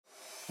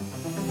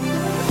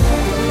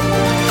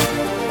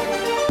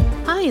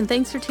Hi, and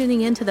thanks for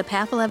tuning in to the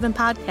Path 11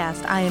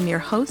 podcast. I am your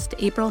host,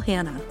 April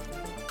Hanna.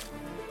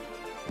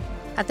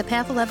 At the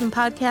Path 11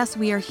 podcast,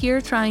 we are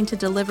here trying to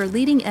deliver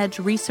leading-edge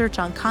research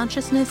on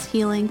consciousness,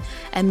 healing,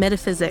 and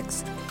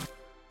metaphysics.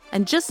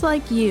 And just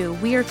like you,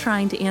 we are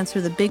trying to answer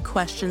the big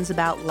questions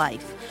about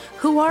life.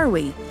 Who are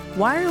we?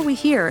 Why are we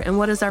here? And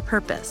what is our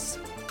purpose?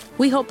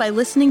 We hope by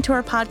listening to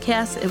our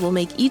podcast, it will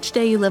make each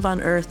day you live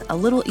on Earth a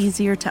little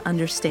easier to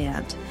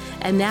understand.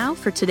 And now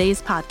for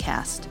today's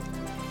podcast.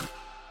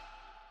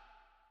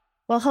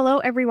 Well, hello,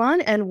 everyone,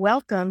 and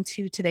welcome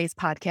to today's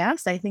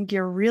podcast. I think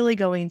you're really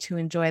going to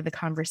enjoy the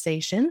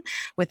conversation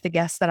with the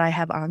guest that I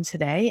have on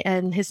today,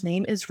 and his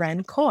name is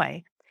Ren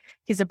Coy.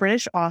 He's a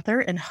British author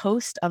and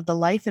host of the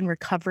Life and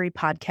Recovery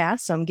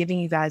podcast, so I'm giving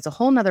you guys a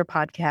whole nother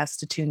podcast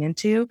to tune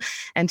into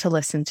and to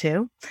listen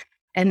to.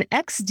 An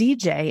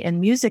ex-DJ and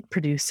music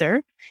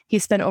producer, he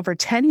spent over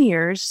 10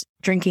 years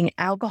drinking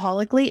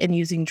alcoholically and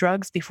using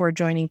drugs before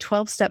joining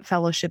 12-step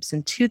fellowships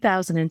in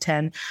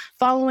 2010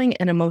 following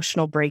an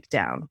emotional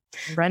breakdown.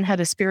 Ren had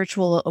a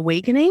spiritual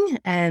awakening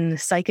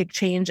and psychic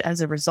change as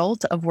a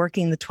result of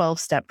working the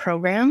 12-step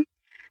program.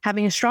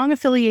 Having a strong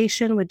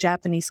affiliation with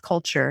Japanese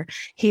culture,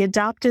 he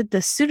adopted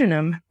the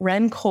pseudonym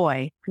Ren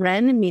Coy,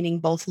 Ren meaning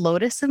both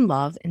lotus and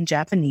love in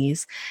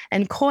Japanese,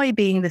 and Coy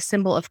being the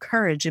symbol of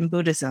courage in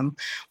Buddhism,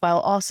 while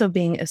also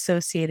being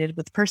associated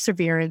with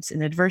perseverance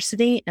in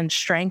adversity and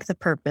strength of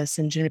purpose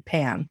in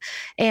Japan.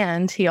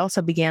 And he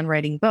also began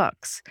writing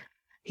books.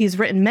 He's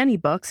written many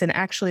books, and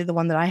actually the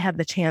one that I had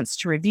the chance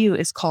to review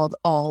is called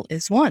All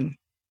is One.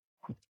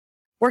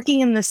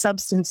 Working in the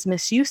substance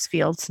misuse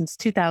field since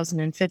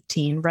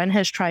 2015, Ren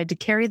has tried to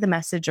carry the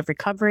message of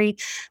recovery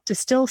to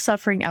still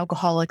suffering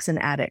alcoholics and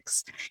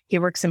addicts. He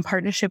works in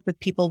partnership with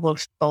people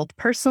both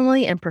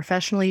personally and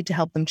professionally to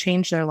help them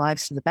change their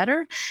lives for the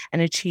better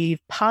and achieve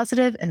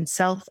positive and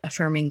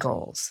self-affirming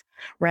goals.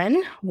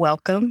 Ren,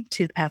 welcome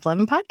to the Path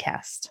 11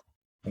 podcast.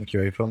 Thank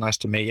you, April. Nice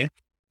to meet you.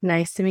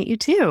 Nice to meet you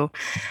too.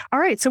 All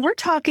right, so we're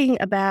talking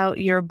about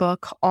your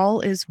book,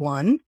 All is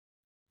One.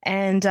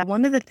 And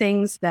one of the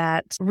things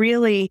that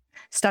really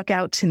stuck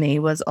out to me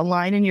was a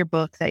line in your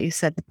book that you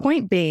said, the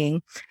point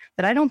being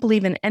that I don't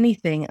believe in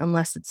anything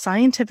unless it's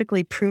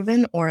scientifically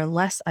proven or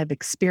unless I've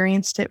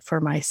experienced it for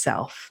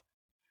myself.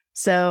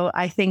 So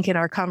I think in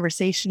our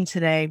conversation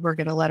today, we're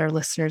going to let our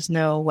listeners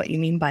know what you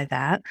mean by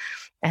that,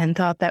 and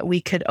thought that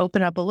we could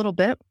open up a little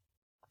bit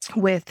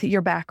with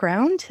your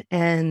background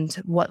and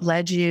what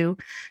led you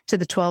to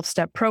the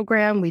 12-step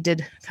program. We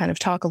did kind of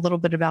talk a little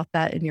bit about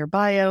that in your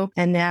bio,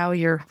 and now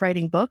you're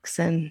writing books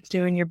and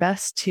doing your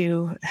best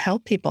to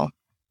help people.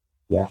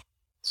 Yeah.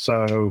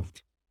 So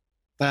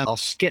I'll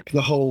skip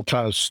the whole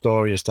kind of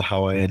story as to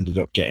how I ended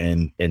up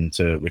getting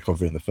into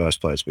recovery in the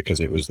first place, because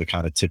it was the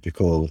kind of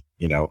typical,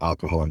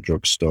 alcohol and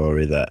drug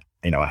story that,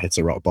 I hit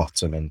a rock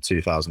bottom in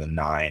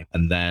 2009.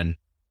 And then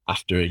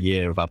after a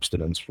year of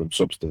abstinence from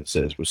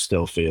substances, was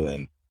still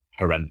feeling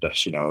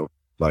horrendous,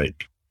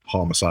 like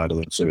homicidal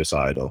and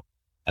suicidal.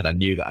 And I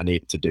knew that I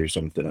needed to do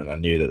something, and I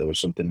knew that there was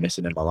something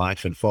missing in my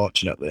life. And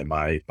fortunately,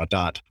 my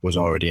dad was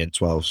already in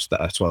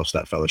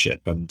 12-step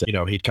fellowship, and,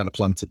 he'd kind of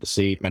planted the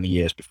seed many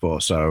years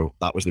before. So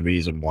that was the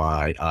reason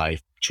why I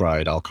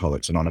tried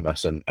Alcoholics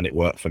Anonymous, and it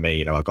worked for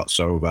me. I got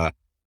sober.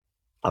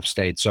 I've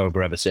stayed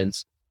sober ever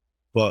since.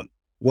 But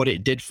what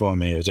it did for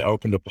me is it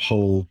opened up a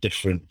whole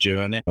different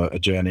journey, a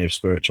journey of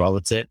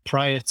spirituality.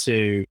 Prior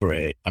to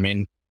it,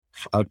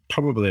 I'd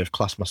probably have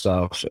classed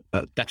myself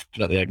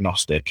definitely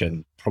agnostic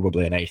and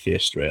probably an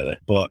atheist, really.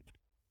 But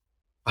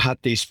I had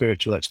these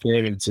spiritual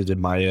experiences in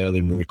my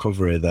early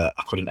recovery that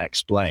I couldn't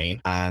explain.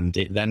 And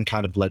it then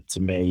kind of led to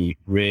me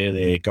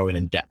really going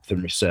in depth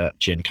and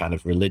researching kind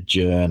of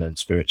religion and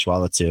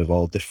spirituality of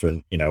all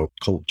different,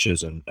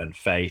 cultures and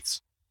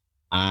faiths.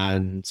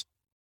 And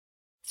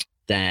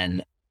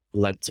then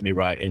led to me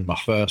writing my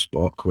first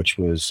book, which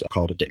was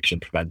called Addiction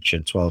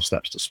Prevention, 12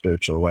 Steps to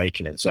Spiritual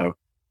Awakening. So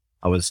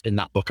in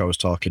that book, I was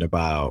talking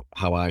about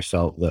how I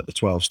felt that the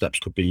 12 steps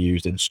could be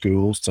used in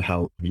schools to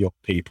help young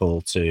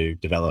people to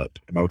develop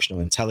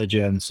emotional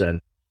intelligence and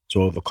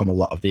to overcome a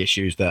lot of the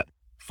issues that,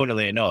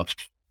 funnily enough,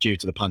 due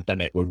to the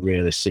pandemic, we're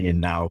really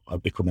seeing now are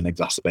becoming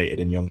exacerbated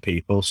in young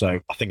people. So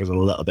I think I was a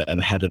little bit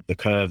ahead of the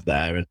curve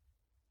there. And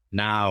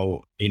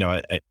now,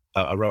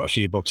 I wrote a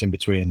few books in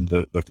between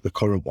the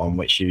current one,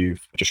 which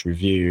you've just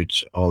reviewed,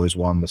 All is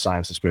One, The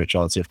Science and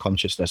Spirituality of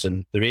Consciousness.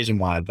 And the reason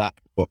why that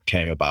book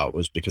came about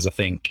was because I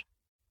think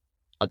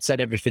I'd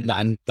said everything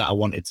that I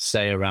wanted to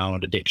say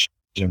around addiction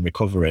and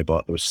recovery,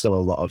 but there was still a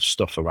lot of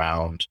stuff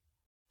around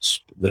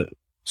the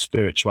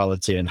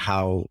spirituality and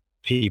how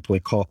people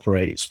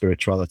incorporate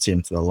spirituality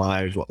into their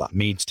lives, what that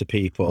means to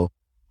people.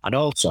 And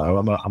also,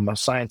 I'm a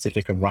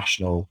scientific and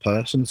rational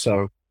person.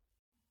 So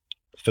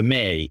for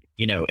me,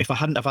 if I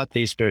hadn't have had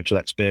these spiritual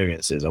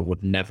experiences, I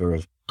would never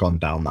have gone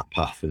down that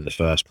path in the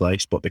first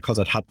place. But because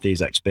I'd had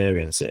these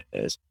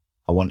experiences,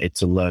 I wanted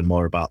to learn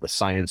more about the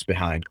science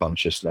behind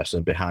consciousness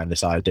and behind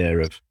this idea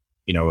of,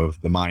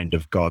 of the mind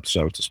of God,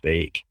 so to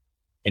speak.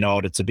 in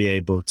order to be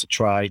able to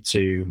try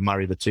to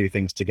marry the two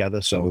things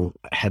together. So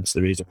hence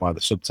the reason why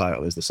the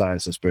subtitle is The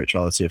Science and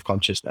Spirituality of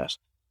Consciousness.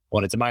 I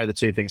wanted to marry the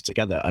two things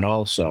together. And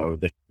also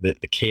the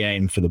key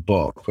aim for the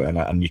book,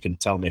 and you can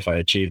tell me if I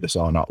achieved this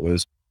or not,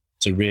 was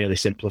to really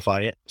simplify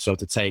it. So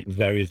to take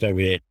very,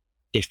 very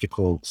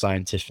difficult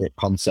scientific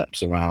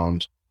concepts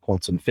around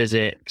quantum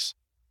physics,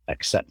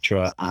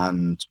 etc.,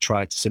 and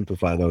try to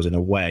simplify those in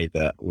a way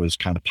that was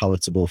kind of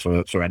palatable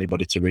for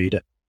anybody to read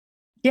it.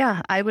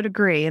 Yeah, I would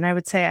agree. And I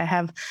would say I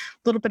have a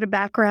little bit of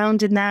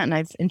background in that. And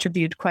I've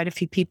interviewed quite a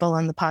few people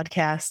on the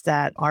podcast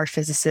that are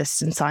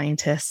physicists and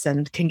scientists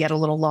and can get a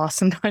little lost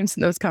sometimes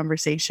in those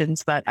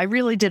conversations. But I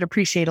really did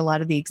appreciate a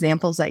lot of the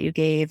examples that you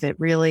gave. It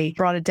really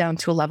brought it down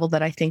to a level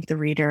that I think the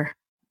reader,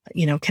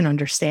 can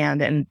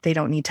understand, and they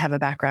don't need to have a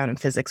background in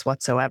physics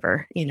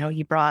whatsoever.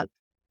 You brought,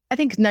 I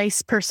think,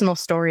 nice personal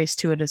stories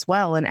to it as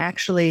well. And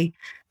actually,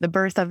 the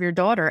birth of your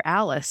daughter,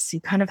 Alice, you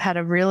kind of had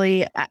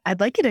I'd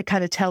like you to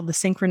kind of tell the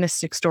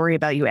synchronistic story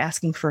about you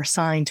asking for a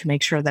sign to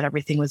make sure that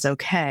everything was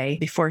okay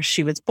before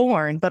she was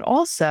born. But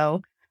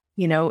also,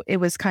 it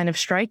was kind of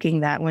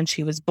striking that when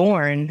she was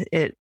born,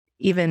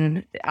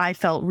 I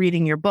felt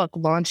reading your book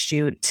launched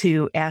you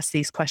to ask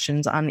these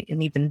questions on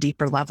an even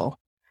deeper level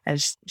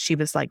as she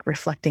was like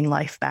reflecting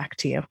life back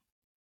to you.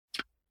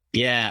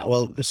 Yeah,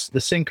 well, the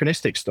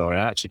synchronistic story,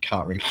 I actually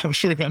can't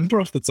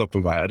remember off the top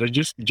of my head. I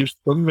just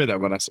stung me there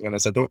when I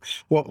said,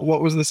 what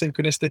was the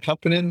synchronistic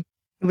happening?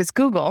 It was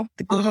Google.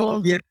 The Google.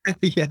 Oh, yeah.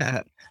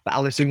 The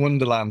Alice in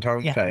Wonderland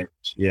homepage.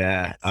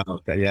 Yeah. Oh,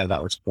 okay. Yeah,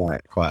 that was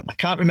quite. I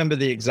can't remember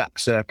the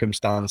exact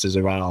circumstances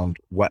around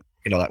when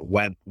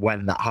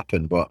that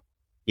happened, but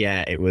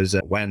yeah, it was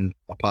when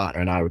my partner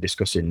and I were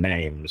discussing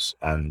names,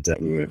 and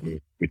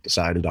we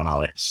decided on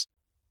Alice.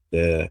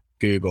 The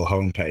Google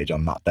homepage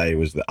on that day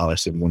was the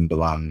Alice in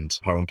Wonderland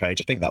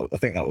homepage. I think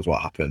that was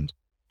what happened.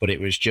 But it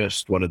was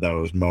just one of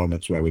those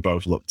moments where we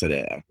both looked at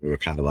it and we were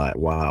kind of like,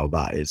 wow,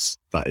 that is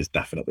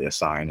definitely a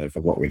sign of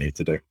what we need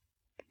to do.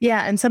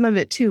 Yeah. And some of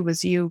it too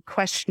was you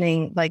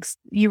questioning, like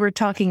you were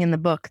talking in the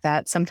book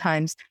that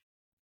sometimes,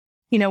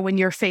 when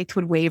your faith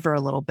would waver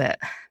a little bit,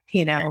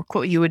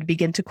 you would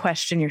begin to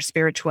question your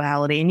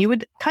spirituality, and you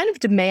would kind of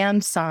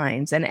demand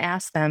signs and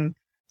ask them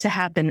to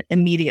happen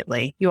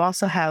immediately. You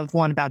also have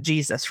one about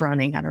Jesus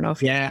running. I don't know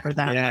if you remember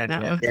that. Yeah,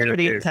 that was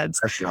pretty intense.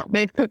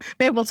 Maybe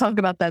we'll talk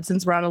about that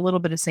since we're on a little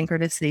bit of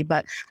synchronicity.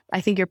 But I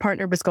think your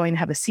partner was going to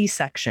have a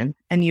C-section,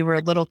 and you were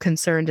a little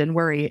concerned and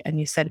worried. And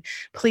you said,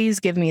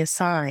 please give me a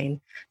sign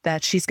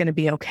that she's going to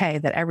be okay,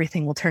 that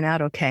everything will turn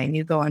out okay. And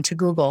you go onto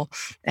Google,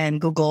 and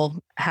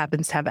Google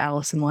happens to have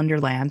Alice in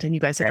Wonderland, and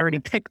you guys had already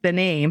picked the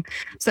name.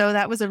 So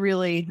that was a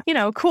really,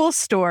 cool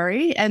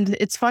story. And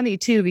it's funny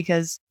too,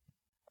 because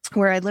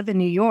where I live in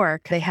New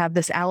York, they have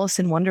this Alice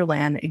in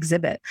Wonderland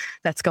exhibit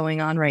that's going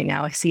on right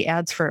now. I see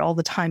ads for it all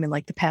the time in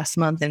like the past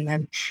month. And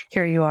then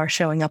here you are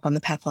showing up on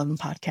the Path 11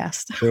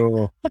 podcast.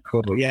 Cool.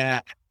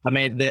 Yeah. I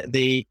mean,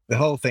 the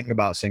whole thing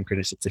about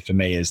synchronicity for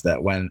me is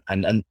that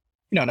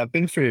and I've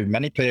been through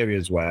many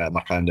periods where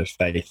my kind of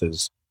faith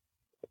has,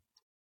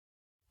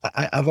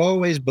 I've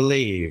always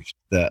believed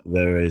that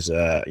there is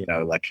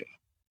like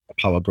a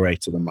power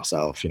greater than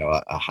myself,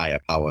 a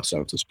higher power,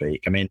 so to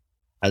speak. I mean,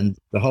 and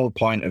the whole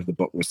point of the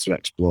book was to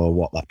explore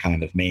what that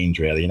kind of means,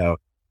 really.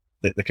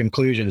 The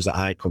conclusions that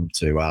I come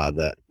to are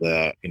that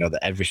that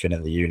everything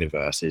in the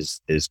universe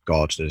is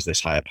God. There's this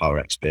higher power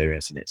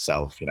experience in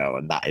itself,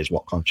 and that is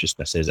what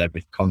consciousness is.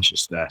 Every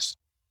consciousness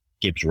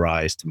gives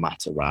rise to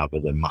matter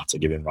rather than matter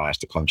giving rise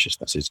to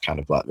consciousness, is kind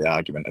of like the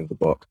argument of the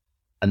book.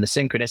 And the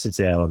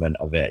synchronicity element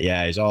of it,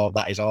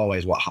 that is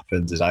always what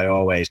happens. Is I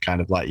always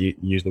kind of like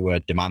use the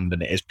word demand,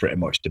 and it is pretty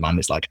much demand.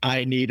 It's like,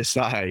 I need a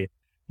sign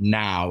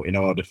now in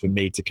order for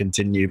me to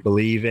continue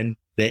believing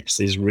this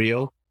is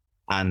real,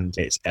 and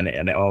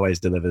it always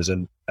delivers.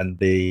 And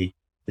the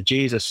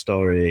Jesus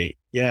story,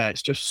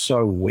 it's just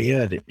so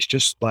weird. It's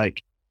just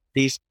like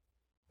these.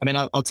 I mean,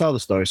 I'll tell the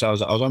story. So I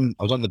was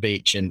on the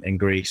beach in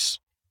Greece.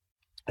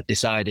 I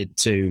decided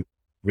to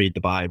read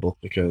the Bible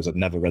because I'd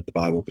never read the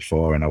Bible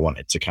before, and I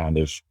wanted to kind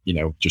of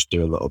just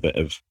do a little bit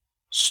of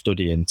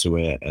study into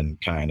it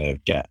and kind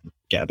of get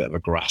a bit of a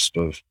grasp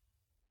of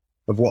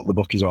what the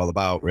book is all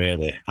about,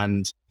 really.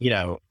 And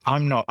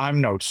I'm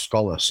no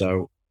scholar,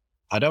 so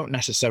I don't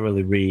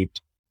necessarily read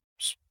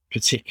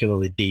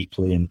particularly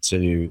deeply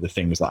into the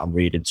things that I'm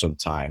reading.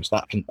 Sometimes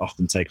that can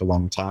often take a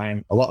long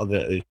time. A lot of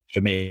it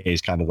for me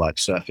is kind of like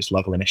surface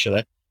level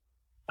initially.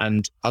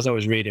 And as I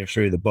was reading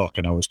through the book,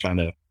 and I was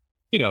kind of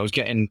I was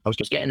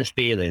just getting the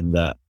feeling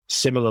that,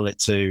 similarly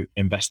to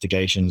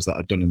investigations that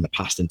I've done in the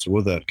past into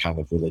other kind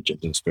of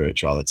religions and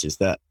spiritualities,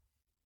 that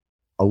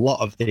a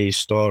lot of these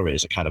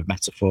stories are kind of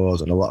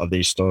metaphors, and a lot of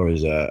these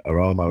stories are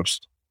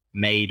almost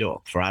made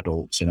up for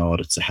adults in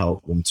order to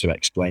help them to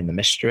explain the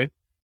mystery.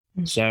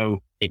 Mm-hmm.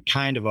 So it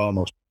kind of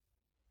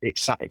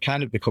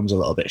becomes a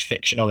little bit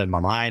fictional in my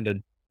mind.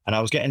 And I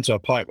was getting to a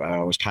point where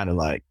I was kind of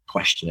like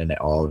questioning it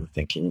all and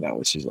thinking,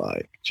 this is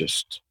like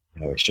just,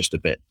 it's just a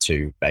bit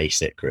too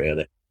basic,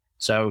 really.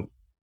 So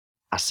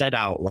I said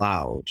out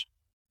loud,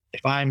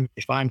 if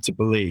I'm to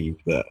believe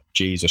that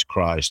Jesus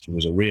Christ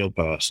was a real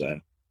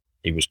person,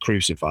 he was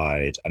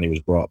crucified and he was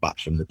brought back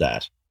from the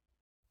dead,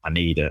 I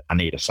need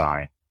a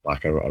sign.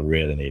 Like I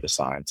really need a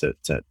sign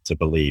to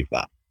believe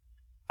that.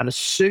 And as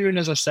soon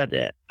as I said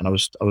it, and I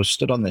was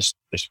stood on this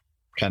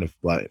kind of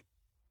like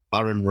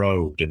barren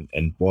road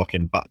and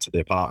walking back to the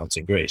apartments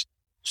in Greece.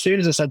 As soon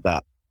as I said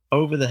that,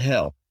 over the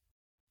hill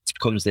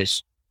comes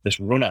this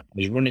runner.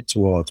 He's running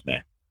towards me,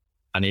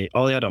 and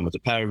all he had on was a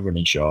pair of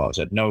running shorts.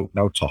 Had no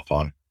top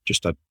on,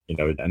 just and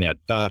he had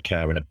dark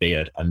hair and a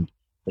beard, and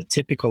the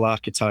typical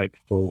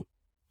archetypal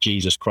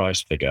Jesus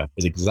Christ figure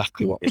is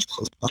exactly what he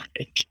was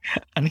like.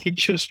 And he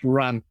just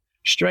ran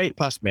straight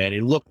past me, and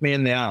he looked me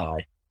in the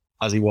eye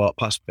as he walked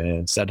past me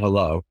and said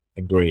hello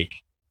in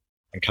Greek,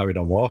 and carried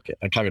on walking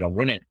and carried on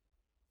running.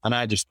 And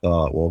I just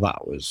thought, well,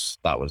 that was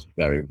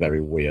very,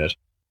 very weird.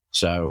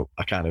 So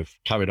I kind of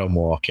carried on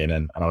walking,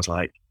 and I was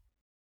like,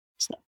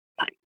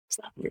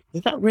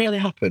 did that really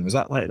happen? Was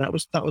that like, that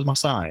was my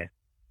sign?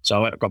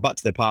 So I got back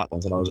to the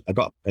apartment, and I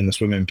got in the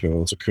swimming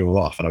pool to cool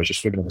off, and I was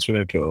just swimming in the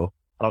swimming pool,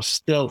 and I was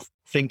still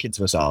thinking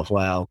to myself,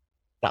 well,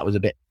 that was a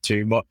bit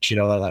too much,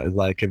 that was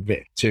like a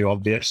bit too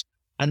obvious.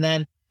 And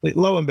then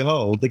lo and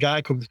behold, the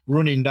guy comes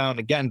running down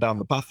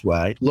the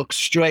pathway, looked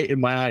straight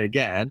in my eye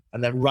again,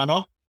 and then ran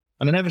off.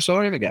 And I never saw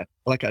him again.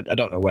 Like, I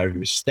don't know where he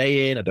was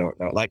staying. I don't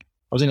know. Like,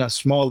 I was in a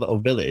small little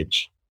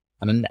village,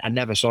 and I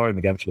never saw him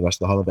again for the rest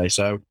of the holiday.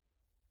 So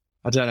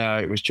I don't know.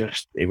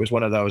 It was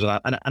one of those.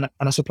 And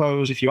I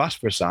suppose if you ask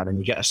for a sign and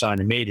you get a sign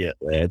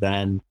immediately,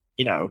 then,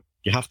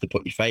 you have to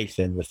put your faith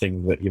in the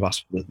thing that you've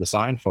asked the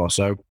sign for.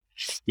 So,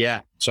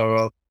 yeah.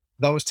 So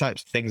those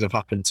types of things have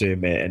happened to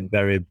me in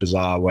very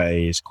bizarre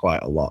ways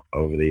quite a lot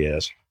over the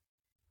years.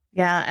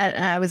 Yeah,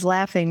 and I was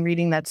laughing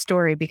reading that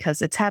story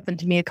because it's happened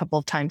to me a couple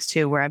of times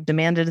too, where I've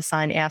demanded a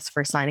sign, asked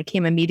for a sign. It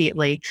came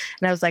immediately.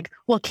 And I was like,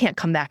 well, it can't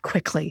come that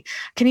quickly.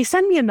 Can you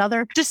send me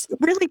another? Just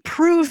really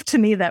prove to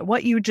me that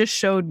what you just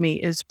showed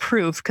me is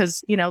proof.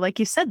 Because, like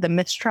you said, the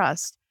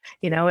mistrust,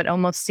 it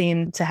almost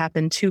seemed to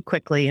happen too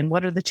quickly. And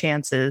what are the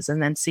chances?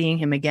 And then seeing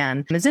him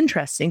again is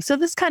interesting. So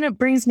this kind of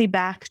brings me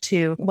back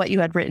to what you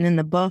had written in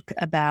the book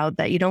about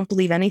that you don't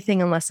believe anything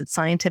unless it's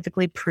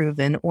scientifically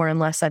proven or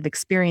unless I've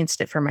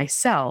experienced it for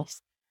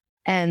myself.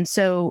 And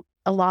so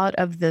a lot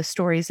of the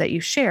stories that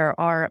you share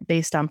are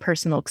based on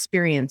personal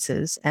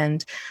experiences.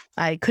 And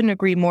I couldn't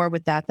agree more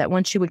with that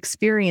once you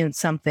experience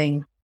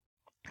something,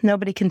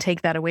 nobody can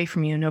take that away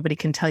from you. Nobody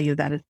can tell you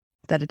that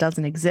it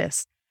doesn't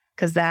exist,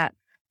 because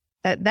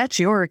that's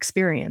your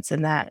experience.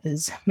 And that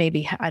is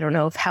maybe, I don't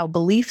know if how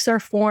beliefs are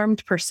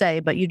formed per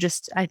se, but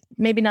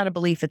maybe not a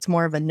belief, it's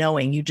more of a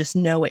knowing. You just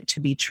know it to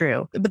be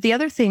true. But the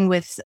other thing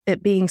with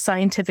it being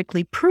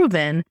scientifically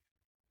proven,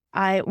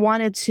 I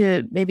wanted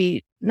to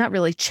maybe not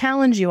really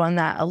challenge you on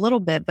that a little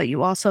bit, but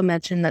you also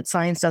mentioned that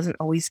science doesn't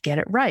always get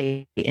it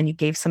right. And you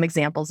gave some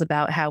examples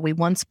about how we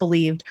once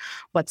believed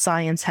what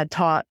science had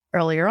taught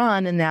earlier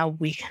on, and now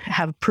we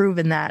have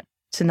proven that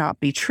to not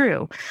be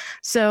true.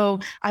 So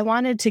I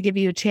wanted to give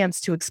you a chance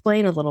to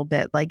explain a little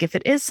bit, like if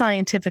it is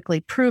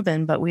scientifically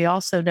proven, but we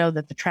also know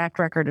that the track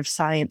record of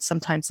science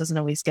sometimes doesn't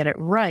always get it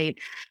right.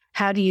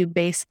 How do you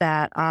base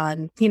that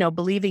on,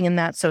 believing in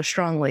that so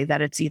strongly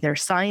that it's either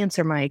science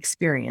or my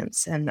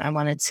experience? And I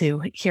wanted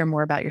to hear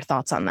more about your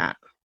thoughts on that.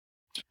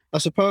 I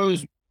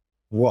suppose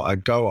what I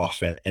go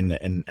off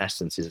in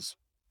essence is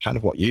kind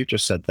of what you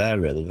just said there,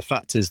 really. The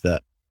fact is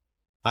that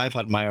I've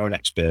had my own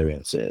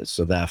experiences,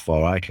 so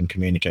therefore I can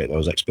communicate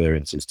those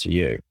experiences to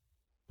you.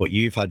 But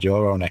you've had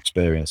your own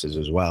experiences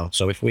as well.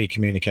 So if we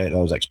communicate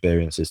those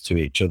experiences to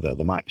each other,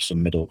 there might be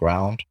some middle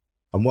ground.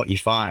 And what you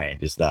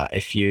find is that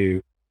if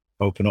you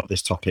open up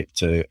this topic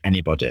to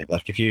anybody,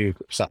 like if you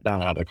sat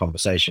down and had a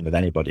conversation with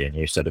anybody and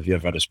you said, have you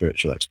ever had a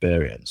spiritual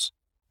experience?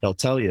 They'll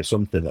tell you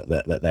something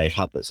that they've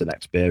had that's an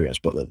experience,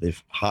 but that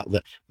they've had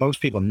that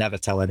most people never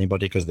tell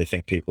anybody because they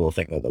think people will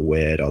think that they're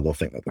weird or they'll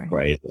think that they're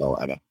crazy or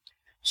whatever.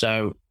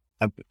 So,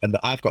 and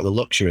I've got the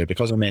luxury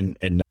because I'm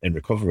in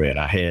recovery and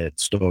I hear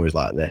stories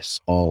like this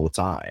all the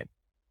time.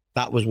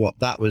 That was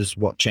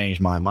what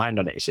changed my mind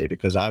on it, you see,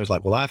 because I was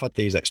like, well, I've had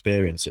these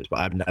experiences, but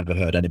I've never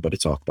heard anybody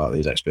talk about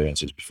these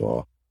experiences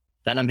before.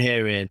 Then I'm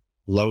hearing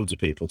loads of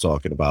people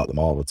talking about them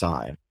all the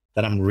time.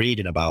 Then I'm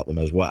reading about them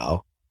as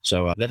well.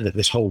 So then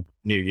this whole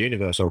new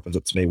universe opens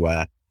up to me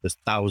where there's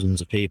thousands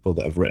of people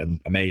that have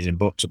written amazing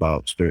books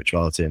about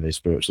spirituality and these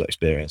spiritual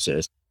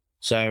experiences.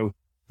 So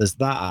there's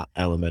that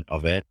element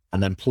of it.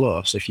 And then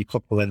plus, if you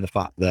couple in the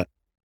fact that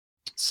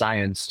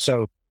science,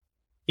 so,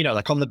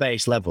 like on the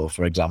base level,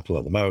 for example,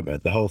 at the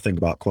moment, the whole thing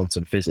about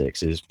quantum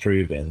physics is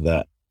proving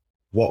that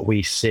what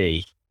we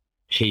see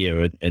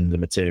here in the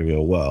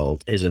material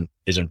world isn't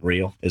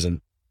real,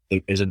 isn't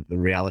the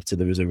reality.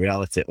 There is a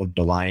reality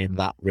underlying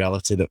that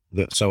reality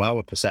that so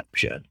our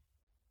perception,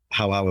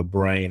 how our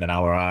brain and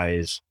our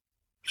eyes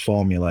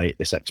formulate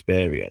this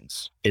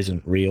experience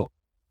isn't real.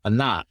 And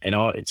that, in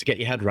order to get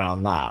your head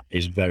around that,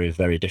 is very,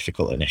 very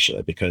difficult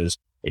initially because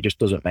it just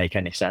doesn't make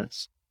any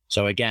sense.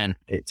 So again,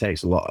 it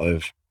takes a lot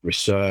of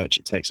research.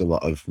 It takes a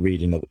lot of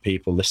reading other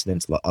people,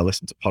 I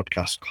listen to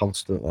podcasts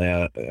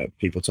constantly,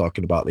 people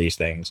talking about these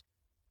things.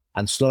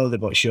 And slowly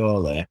but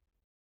surely,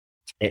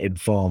 it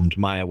informed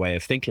my way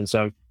of thinking.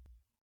 So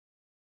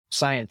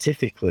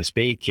scientifically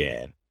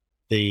speaking,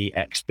 the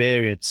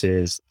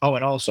experiences,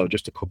 and also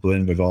just to couple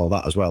in with all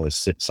that as well, is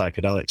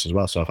psychedelics as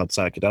well. So I've had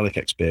psychedelic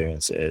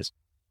experiences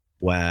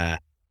where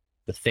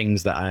the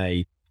things that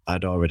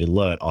I'd already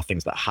learned or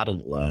things that I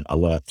hadn't learned, I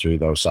learned through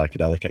those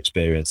psychedelic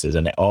experiences.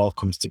 And it all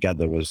comes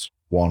together as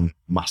one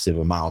massive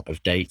amount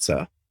of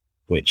data,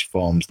 which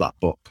forms that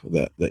book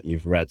that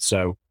you've read.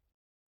 So,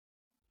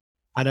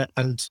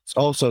 and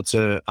also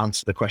to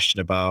answer the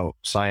question about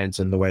science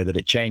and the way that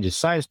it changes,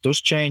 science does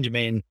change.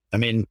 I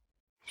mean,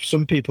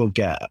 some people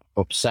get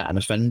upset and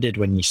offended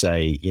when you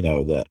say,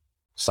 that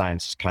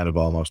science is kind of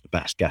almost the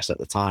best guess at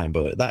the time,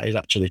 but that is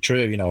actually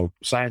true.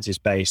 Science is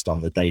based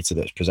on the data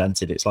that's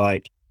presented. It's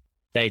like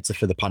data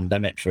for the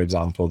pandemic, for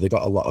example. They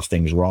got a lot of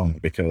things wrong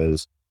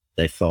because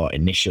they thought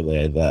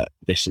initially that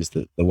this is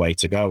the way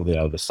to go.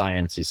 The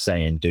science is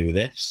saying do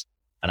this,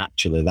 and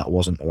actually that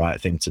wasn't the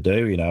right thing to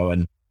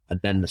do,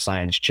 and then the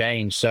science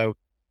changed. So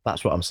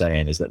that's what I'm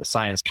saying, is that the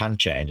science can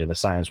change and the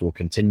science will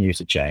continue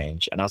to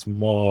change. And as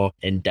more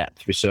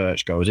in-depth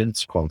research goes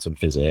into quantum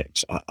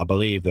physics, I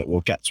believe that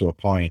we'll get to a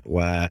point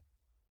where,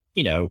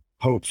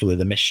 hopefully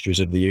the mysteries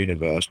of the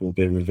universe will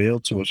be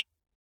revealed to us.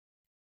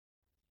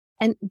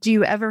 And do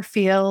you ever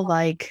feel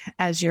like,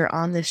 as you're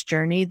on this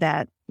journey,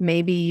 that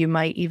maybe you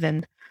might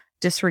even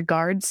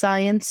disregard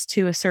science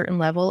to a certain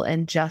level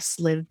and just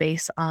live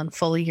based on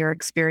fully your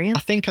experience?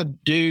 I think I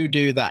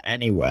do that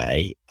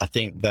anyway. I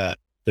think that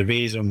the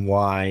reason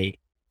why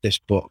this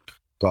book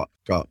got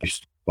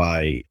published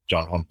by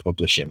John Hunt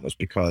Publishing was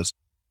because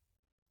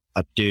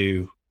I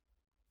do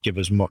give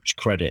as much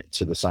credit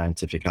to the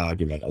scientific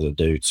argument as I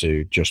do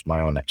to just my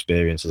own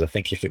experiences. I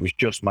think if it was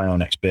just my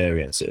own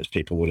experiences,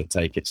 people wouldn't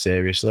take it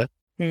seriously.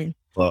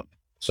 But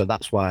so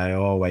that's why I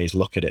always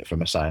look at it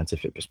from a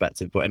scientific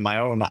perspective. But in my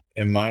own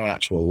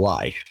actual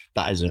life,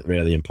 that isn't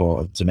really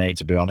important to me,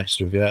 to be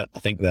honest with you. I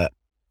think that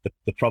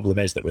the problem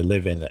is that we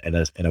live in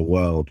a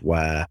world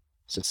where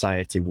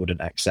society wouldn't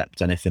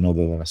accept anything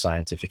other than a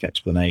scientific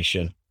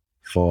explanation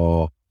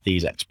for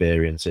these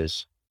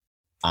experiences.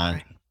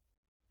 And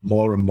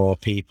more and more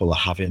people are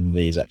having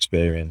these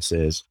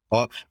experiences,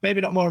 or maybe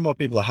not more and more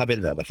people are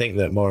having them. I think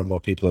that more and more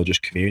people are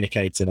just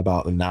communicating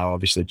about them now,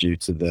 obviously due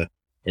to the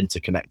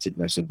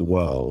interconnectedness of the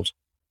world.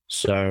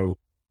 So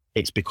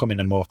it's becoming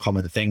a more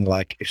common thing.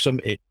 Like if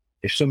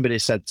somebody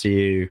said to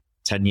you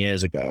 10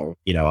 years ago,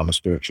 I'm a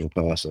spiritual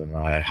person and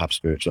I have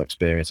spiritual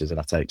experiences and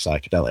I take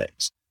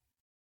psychedelics,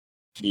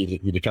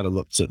 you'd kind of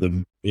looked at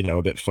them,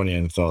 a bit funny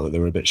and thought that they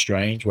were a bit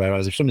strange.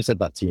 Whereas if somebody said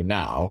that to you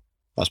now,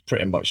 that's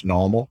pretty much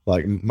normal.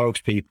 Like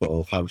most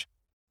people have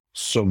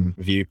some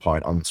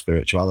viewpoint on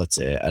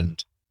spirituality,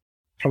 and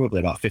probably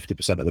about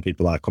 50% of the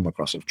people I come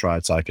across have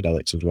tried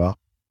psychedelics as well.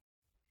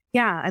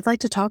 Yeah, I'd like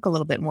to talk a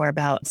little bit more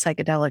about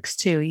psychedelics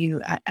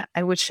too.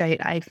 I wish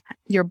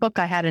your book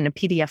I had in a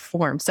PDF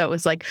form, so it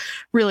was like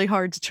really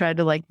hard to try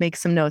to like make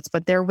some notes.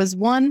 But there was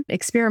one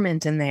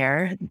experiment in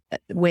there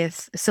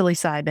with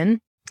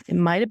psilocybin. It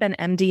might have been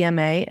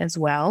MDMA as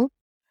well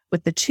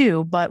with the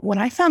two. But what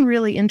I found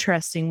really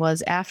interesting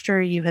was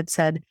after you had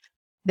said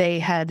they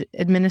had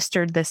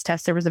administered this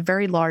test, there was a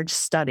very large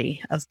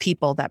study of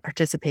people that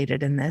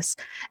participated in this.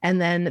 And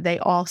then they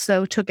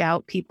also took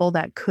out people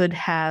that could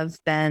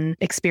have been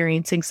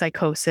experiencing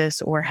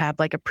psychosis or have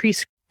like a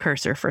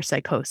precursor for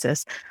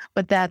psychosis,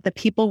 but that the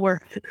people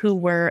who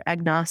were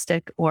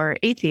agnostic or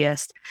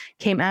atheist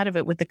came out of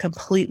it with a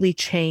completely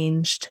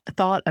changed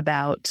thought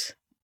about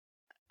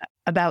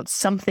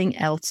something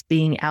else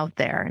being out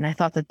there. And I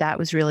thought that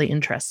was really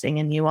interesting.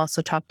 And you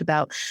also talked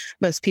about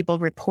most people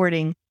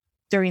reporting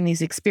during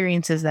these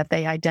experiences that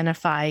they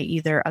identify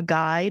either a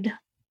guide,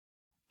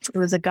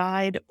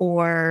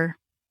 or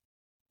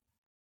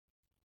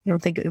I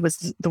don't think it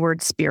was the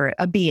word spirit,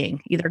 a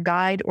being, either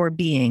guide or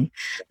being,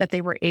 that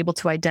they were able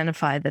to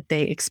identify that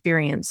they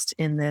experienced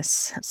in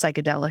this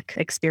psychedelic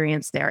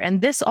experience there. And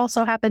this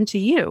also happened to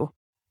you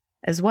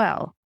as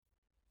well.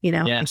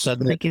 Yeah, so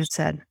like you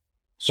said.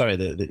 Sorry,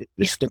 the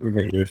study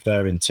that you're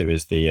referring to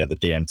is the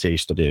DMT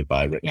study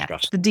by Rick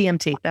Strassman. The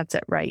DMT, that's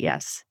it, right?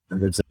 Yes.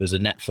 And there's a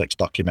Netflix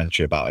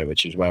documentary about it,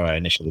 which is where I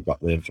initially got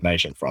the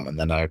information from, and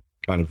then I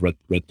kind of read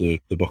the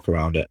book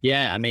around it.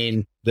 Yeah, I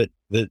mean, the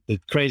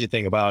crazy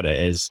thing about it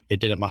is it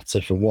didn't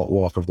matter from what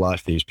walk of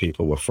life these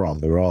people were from.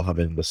 They were all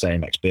having the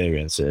same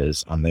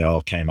experiences, and they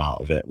all came out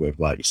of it with,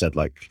 like you said,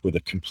 like with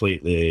a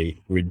completely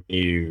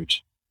renewed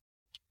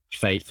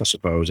faith, I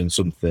suppose, in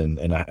something,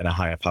 in a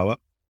higher power.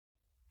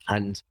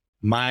 And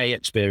my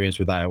experience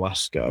with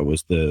ayahuasca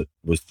was the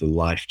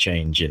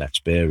life-changing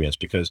experience,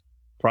 because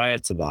prior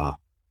to that,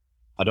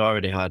 I'd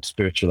already had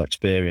spiritual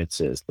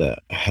experiences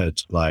that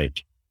had,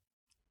 like,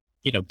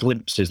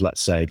 glimpses of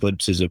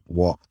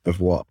what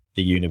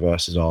the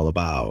universe is all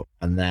about.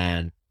 And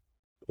then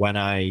when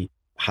I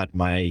had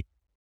my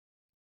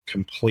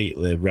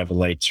completely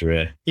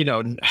revelatory.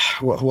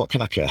 What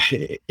can I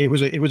say? It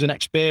was an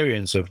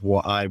experience of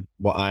what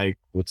I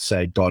would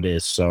say God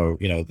is. So,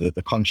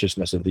 the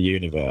consciousness of the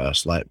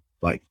universe, like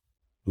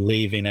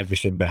leaving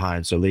everything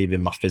behind. So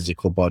leaving my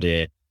physical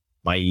body,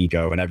 my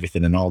ego and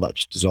everything and all that,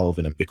 just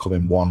dissolving and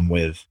becoming one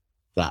with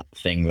that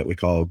thing that we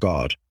call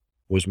God,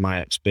 was my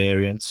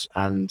experience.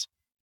 And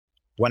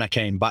when I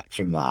came back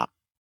from that,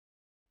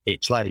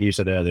 it's like you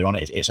said earlier on,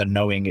 it's a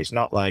knowing. It's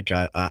not like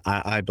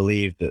I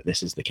believe that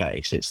this is the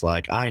case. It's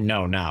like, I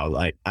know now.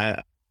 Like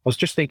I was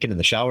just thinking in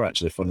the shower,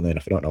 actually, funnily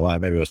enough, I don't know why,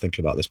 maybe I was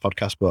thinking about this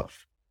podcast, but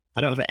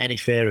I don't have any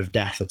fear of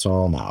death at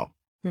all now.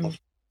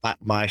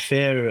 My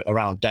fear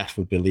around death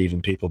would be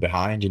leaving people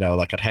behind.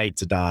 Like I'd hate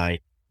to die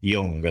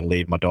young and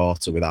leave my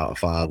daughter without a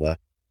father,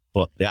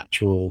 but the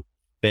actual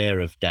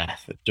fear of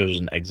death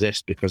doesn't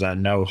exist because I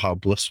know how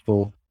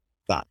blissful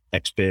that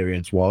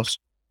experience was.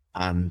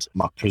 And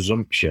my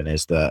presumption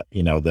is that,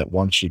 that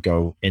once you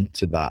go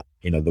into that,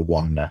 the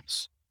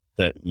oneness,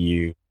 that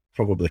you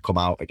probably come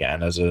out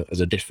again as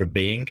a different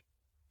being,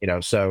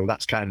 so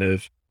that's kind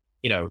of,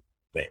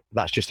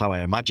 that's just how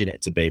I imagine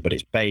it to be, but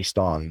it's based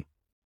on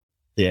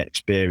the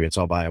experience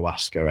of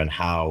ayahuasca and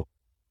how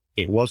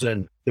there was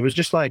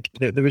just a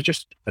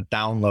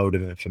download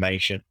of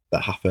information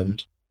that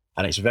happened,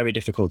 and it's very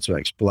difficult to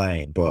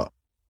explain, but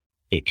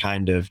it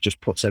kind of just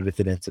puts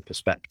everything into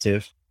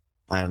perspective,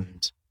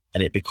 and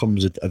it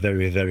becomes a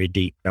very, very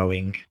deep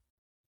knowing.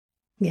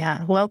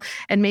 Yeah. Well,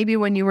 and maybe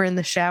when you were in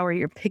the shower,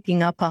 you're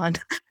picking up on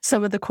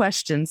some of the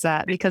questions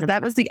because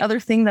that was the other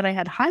thing that I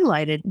had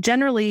highlighted.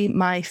 Generally,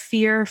 my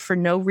fear for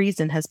no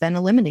reason has been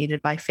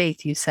eliminated by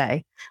faith, you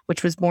say,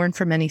 which was born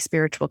from many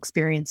spiritual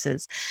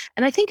experiences.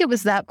 And I think it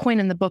was that point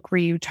in the book where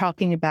you were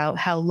talking about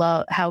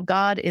how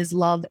God is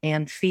love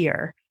and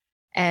fear.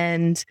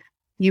 And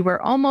you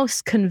were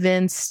almost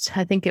convinced,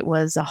 I think it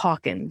was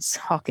Hawkins,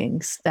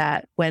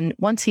 that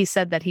once he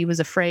said that he was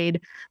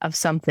afraid of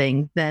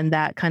something, then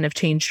that kind of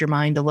changed your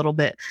mind a little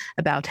bit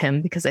about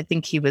him, because I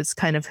think he was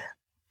kind of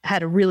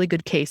had a really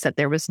good case that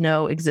there was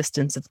no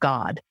existence of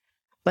God.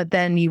 But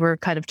then you were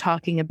kind of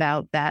talking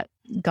about that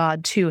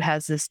God too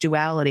has this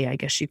duality, I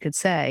guess you could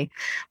say.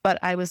 But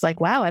I was like,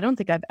 wow, I don't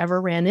think I've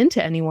ever ran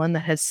into anyone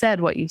that has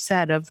said what you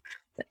said of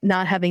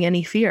not having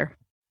any fear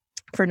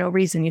for no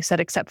reason. You said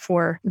except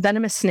for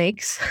venomous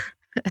snakes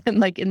and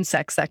like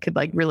insects that could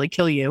like really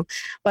kill you.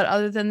 But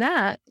other than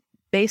that,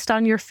 based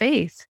on your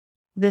faith,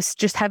 this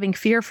just having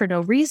fear for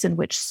no reason,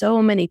 which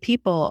so many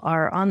people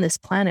are on this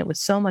planet with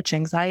so much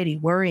anxiety,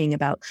 worrying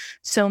about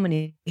so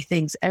many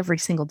things every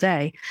single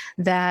day,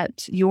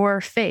 that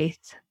your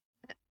faith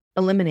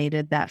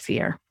eliminated that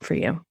fear for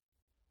you.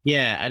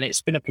 Yeah, and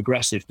it's been a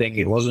progressive thing.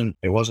 It wasn't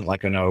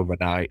like an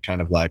overnight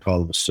kind of like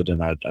all of a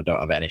sudden I don't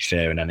have any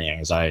fear and any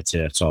anxiety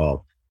at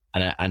all.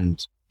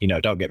 And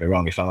don't get me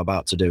wrong, if I'm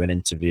about to do an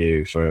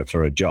interview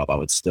for a job, I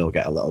would still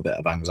get a little bit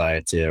of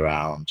anxiety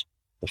around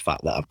the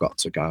fact that I've got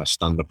to kind of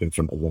stand up in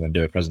front of them and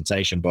do a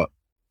presentation. But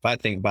if I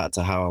think back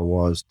to how I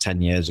was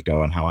 10 years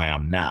ago and how I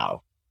am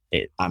now,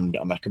 I'm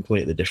a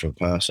completely different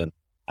person.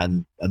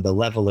 And the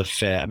level of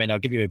fear, I mean, I'll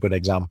give you a good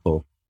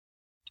example.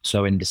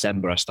 So in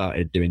December, I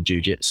started doing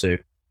jiu-jitsu.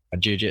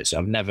 And jiu-jitsu,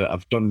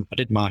 I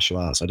did martial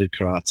arts. I did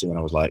karate when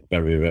I was like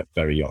very,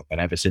 very young.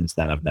 And ever since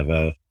then, I've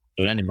never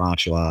done any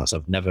martial arts.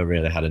 I've never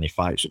really had any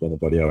fights with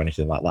anybody or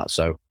anything like that.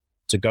 So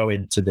to go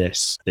into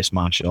this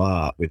martial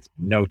art with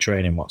no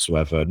training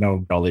whatsoever,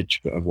 no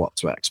knowledge of what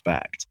to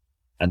expect,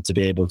 and to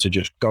be able to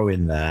just go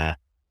in there,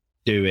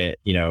 do it,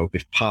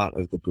 be part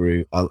of the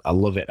group. I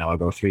love it now. I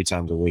go 3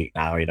 times a week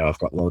now. I've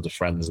got loads of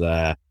friends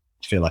there.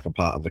 I feel like I'm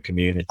part of the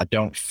community. I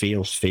don't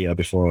feel fear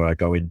before I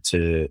go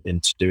into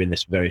doing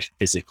this very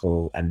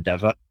physical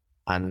endeavor.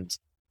 And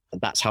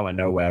that's how I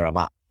know where I'm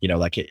at.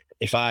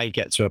 If I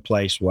get to a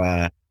place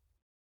where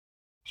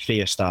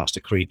fear starts to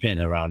creep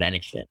in around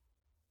anything,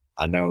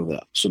 I know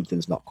that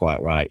something's not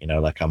quite right.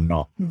 Like I'm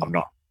not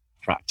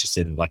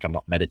practicing, like I'm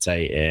not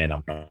meditating,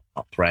 I'm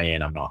not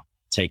praying, I'm not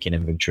taking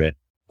inventory.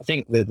 I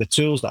think the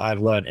tools that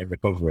I've learned in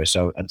recovery,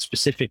 and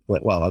specifically,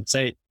 I'd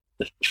say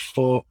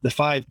the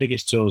 5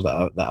 biggest tools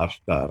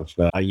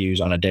that I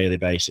use on a daily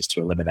basis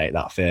to eliminate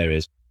that fear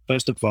is,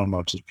 first and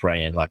foremost, is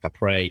praying. Like I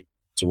pray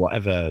to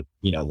whatever,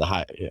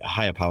 the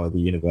higher power of the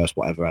universe,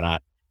 whatever, and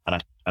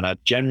I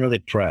generally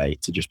pray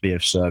to just be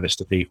of service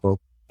to people.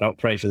 I don't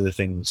pray for the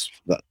things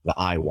that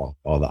I want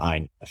or that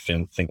I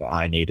think that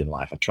I need in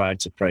life. I try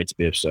to pray to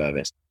be of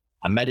service.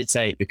 I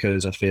meditate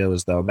because I feel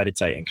as though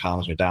meditating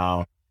calms me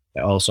down. It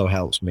also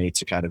helps me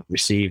to kind of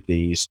receive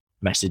these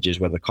messages,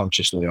 whether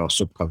consciously or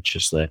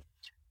subconsciously.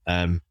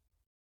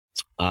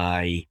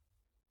 I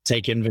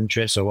take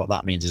inventory. So what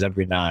that means is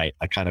every night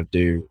I kind of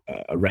do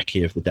a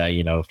recce of the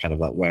day, kind of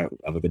like, where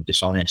have I been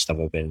dishonest? Have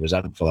I been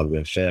resentful? Have I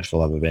been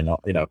fearful? Have I been,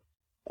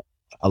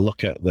 I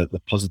look at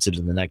the positives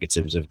and the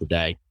negatives of the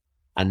day.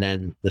 And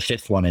then the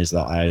 5th one is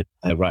that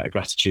I write a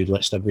gratitude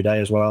list every day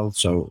as well.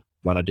 So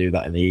when I do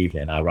that in the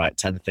evening, I write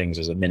 10 things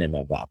as a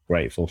minimum that I'm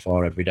grateful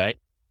for every day.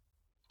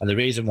 And the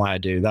reason why I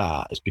do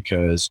that is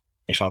because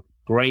if I'm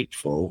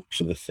grateful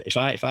for if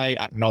I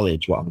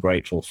acknowledge what I'm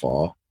grateful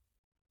for,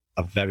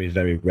 I very,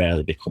 very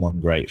rarely become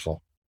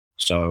ungrateful.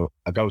 So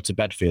I go to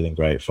bed feeling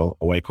grateful.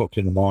 I wake up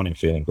in the morning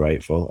feeling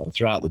grateful. And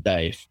throughout the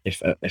day,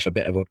 if a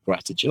bit of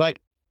gratitude, like,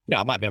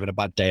 I might be having a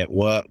bad day at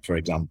work, for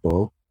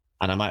example,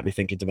 and I might be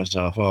thinking to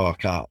myself, oh, I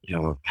can't,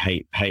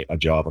 hate my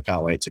job. I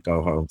can't wait to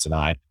go home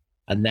tonight.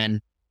 And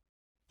then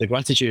the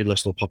gratitude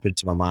list will pop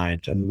into my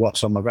mind. And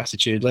what's on my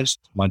gratitude list?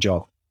 My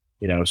job,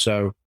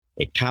 so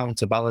it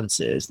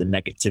counterbalances the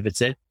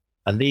negativity.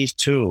 And these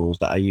tools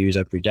that I use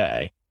every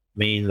day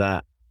mean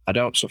that I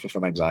don't suffer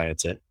from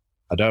anxiety.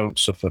 I don't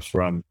suffer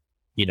from,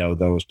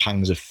 those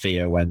pangs of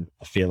fear when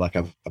I feel like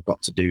I've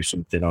got to do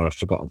something or I've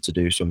forgotten to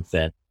do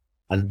something.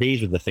 And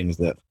these are the things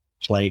that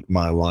plagued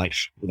my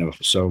life,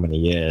 for so many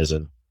years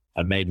and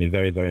made me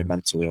very, very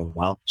mentally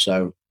unwell.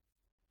 So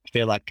I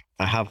feel like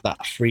I have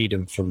that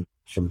freedom from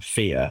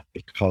fear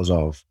because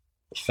of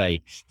the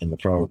faith in the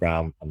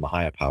program and the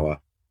higher power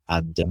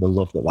and the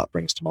love that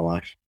brings to my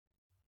life.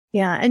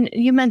 Yeah. And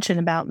you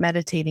mentioned about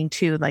meditating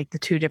too, like the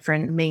two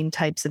different main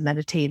types of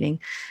meditating.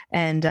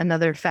 And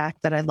another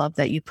fact that I love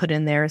that you put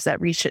in there is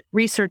that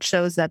research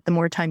shows that the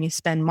more time you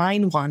spend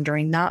mind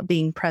wandering, not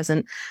being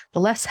present, the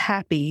less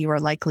happy you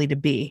are likely to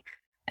be.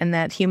 And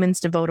that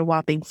humans devote a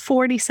whopping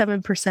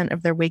 47%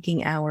 of their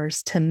waking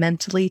hours to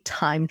mentally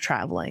time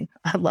traveling.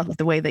 I love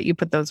the way that you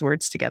put those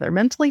words together.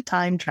 Mentally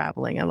time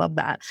traveling. I love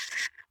that.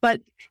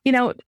 But,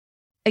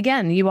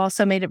 again, you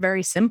also made it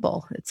very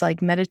simple. It's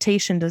like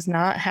meditation does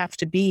not have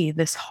to be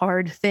this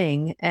hard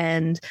thing.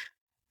 And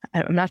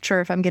I'm not sure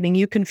if I'm getting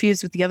you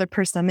confused with the other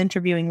person I'm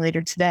interviewing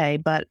later today,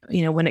 but,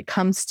 when it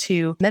comes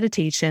to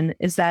meditation,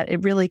 is that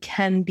it really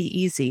can be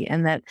easy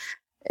and that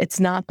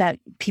it's not that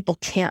people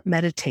can't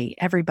meditate.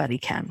 Everybody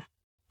can.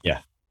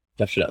 Yeah,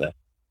 definitely.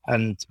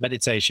 And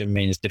meditation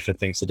means different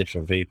things to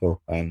different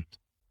people. And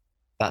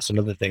that's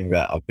another thing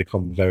that I've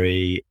become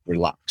very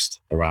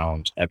relaxed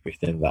around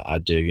everything that I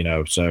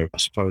do, So I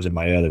suppose in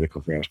my early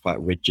recovery, I was quite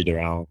rigid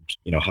around,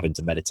 having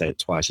to meditate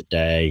twice a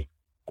day,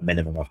 a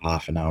minimum of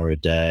half an hour a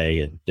day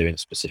and doing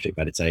specific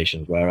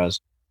meditations. Whereas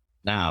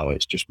now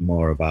it's just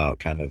more about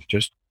kind of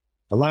just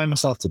allowing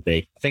myself to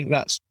be. I think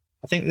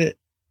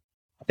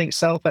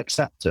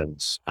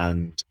self-acceptance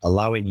and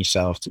allowing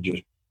yourself to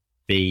just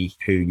be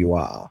who you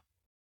are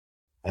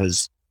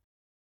is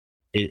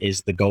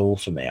the goal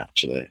for me,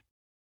 actually.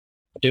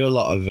 I do a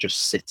lot of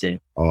just sitting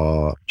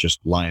or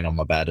just lying on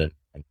my bed and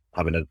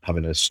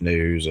having a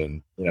snooze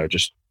and,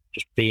 just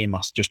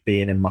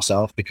being in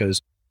myself,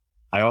 because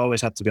I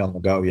always had to be on the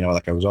go,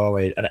 like I was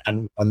always,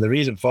 and the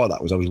reason for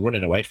that was I was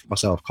running away from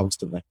myself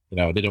constantly.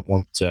 I didn't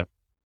want to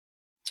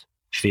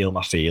feel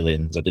my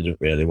feelings. I didn't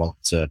really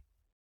want to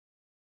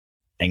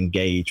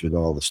engage with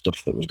all the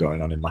stuff that was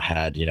going on in my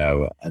head,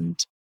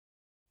 and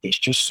it's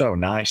just so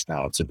nice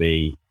now to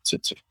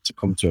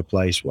come to a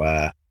place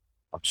where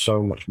I'm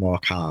so much more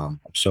calm.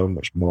 I'm so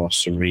much more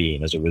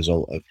serene as a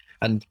result of,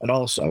 and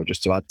also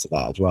just to add to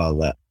that as well,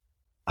 that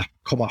I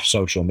come off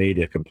social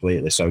media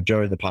completely. So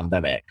during the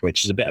pandemic,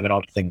 which is a bit of an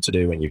odd thing to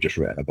do when you've just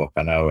written a book,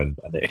 I know, and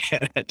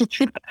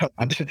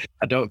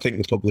I don't think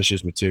the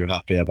publishers were too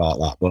happy about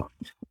that, but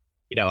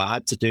I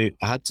had to do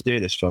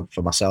this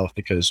for myself,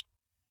 because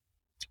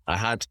I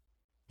had,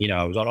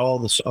 I was on all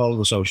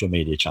the social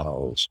media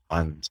channels,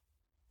 and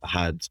I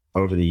had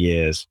over the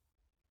years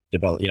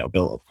built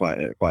up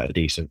quite a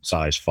decent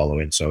sized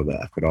following, so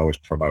that I could always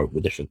promote the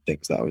different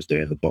things that I was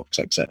doing, the books,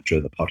 etc.,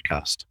 the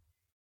podcast.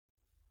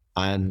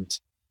 And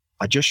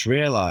I just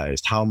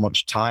realized how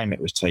much time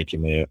it was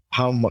taking me,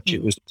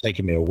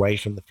 away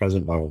from the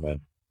present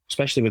moment,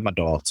 especially with my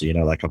daughter.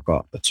 Like I've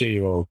got a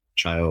 2-year-old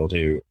child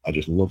who I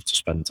just love to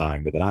spend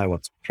time with, and I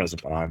want to be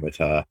present when I'm with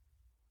her.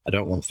 I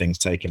don't want things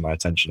taking my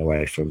attention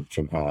away from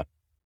her.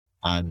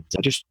 And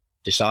I just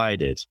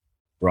decided,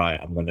 right,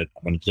 I'm going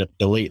to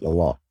delete the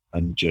lot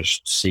and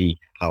just see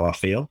how I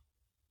feel.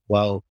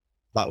 Well,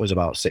 that was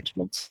about 6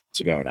 months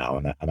ago now,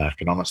 and I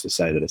can honestly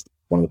say that it's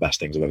one of the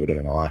best things I've ever done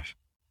in my life.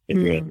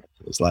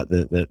 It's like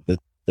the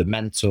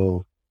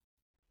mental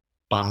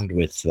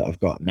bandwidth that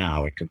I've got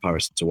now in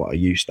comparison to what I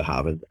used to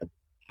have, and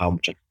how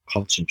much I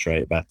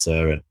concentrate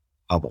better and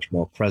how much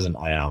more present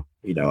I am.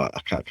 I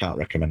can't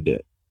recommend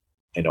it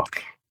enough.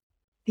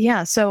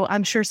 Yeah. So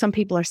I'm sure some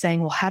people are saying,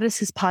 well, how does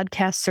his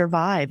podcast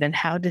survive? And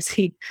how does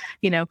he,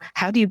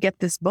 how do you get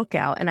this book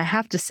out? And I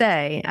have to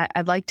say,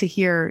 I'd like to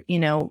hear,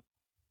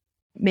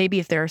 maybe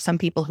if there are some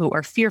people who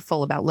are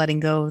fearful about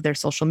letting go of their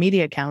social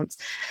media accounts,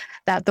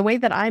 that the way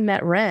that I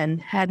met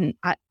Ren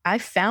I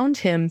found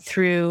him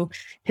through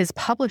his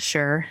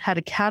publisher had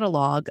a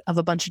catalog of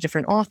a bunch of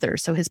different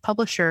authors. So his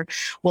publisher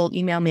will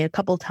email me a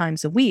couple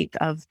times a week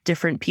of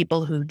different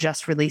people who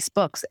just released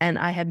books. And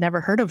I had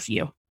never heard of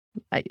you.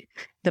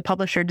 The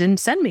publisher didn't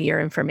send me your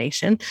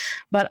information,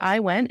 but I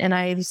went and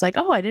I was like,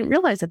 oh, I didn't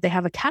realize that they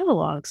have a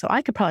catalog. So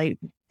I could probably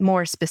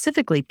more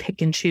specifically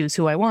pick and choose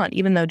who I want,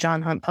 even though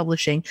John Hunt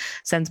Publishing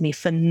sends me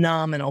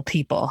phenomenal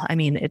people. I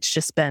mean, it's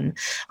just been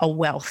a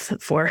wealth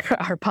for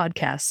our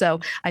podcast.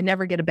 So I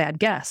never get a bad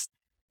guest.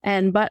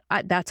 But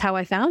that's how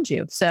I found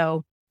you.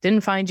 So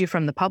didn't find you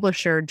from the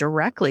publisher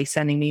directly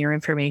sending me your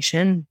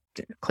information.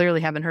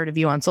 clearly haven't heard of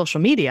you on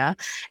social media,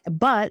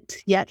 but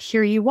yet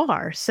here you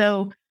are.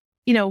 So,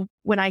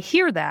 when I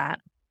hear that,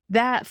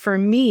 that for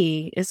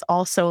me is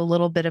also a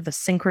little bit of a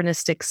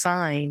synchronistic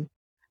sign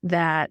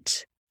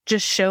that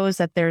just shows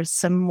that there's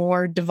some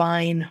more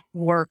divine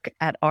work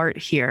at art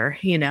here,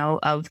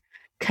 of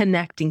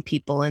connecting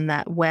people in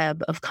that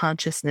web of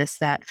consciousness,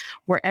 that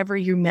wherever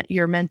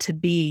you're meant to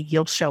be,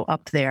 you'll show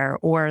up there,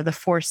 or the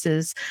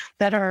forces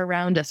that are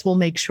around us will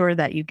make sure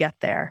that you get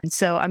there. And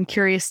so I'm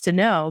curious to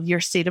know, your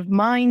state of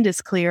mind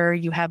is clear,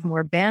 you have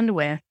more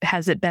bandwidth.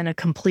 Has it been a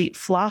complete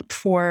flop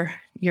for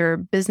your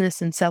business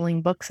and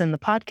selling books and the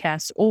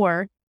podcast?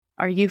 Or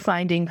are you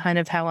finding kind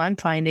of how I'm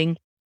finding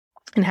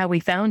and how we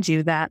found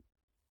you, that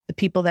the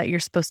people that you're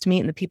supposed to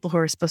meet and the people who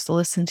are supposed to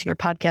listen to your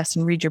podcast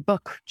and read your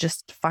book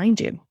just find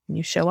you and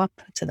you show up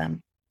to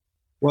them?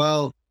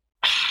 Well,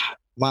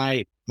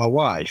 my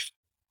wife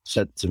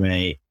said to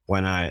me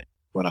when I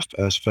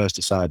first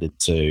decided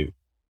to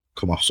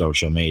come off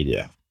social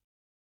media,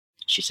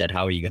 she said,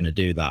 "How are you going to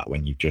do that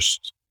when you've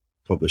just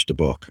published a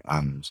book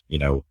and,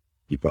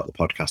 you've got the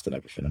podcast and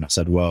everything?" And I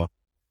said, well,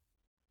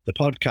 the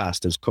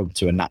podcast has come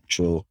to a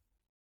natural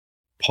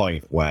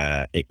point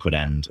where it could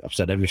end. I've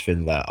said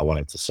everything that I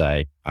wanted to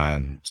say,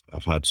 and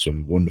I've had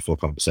some wonderful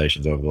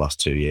conversations over the last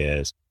 2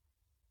 years,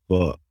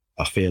 but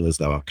I feel as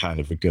though I'm kind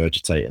of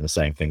regurgitating the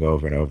same thing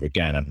over and over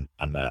again.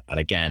 And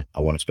again, I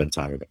want to spend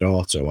time with my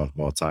daughter. I want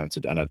more time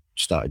and I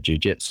started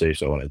jiu-jitsu,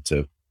 so I wanted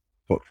to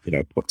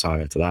put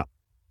time into that.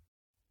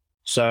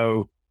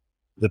 So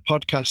the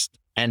podcast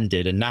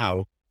ended, and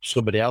now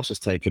somebody else has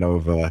taken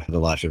over the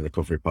Life in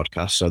Recovery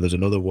podcast. So there's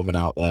another woman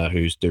out there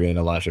who's doing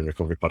a Life in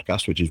Recovery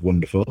podcast, which is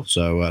wonderful.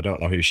 So I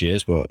don't know who she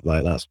is, but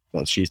that's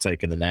she's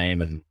taken the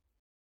name, and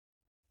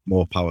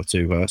more power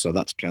to her. So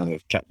that's kind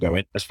of kept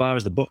going. As far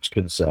as the book's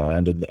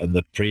concerned, and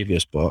the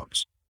previous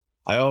books,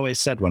 I always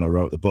said when I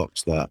wrote the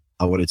books that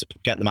I wanted to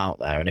get them out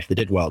there, and if they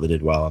did well, they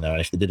did well, and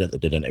if they didn't, they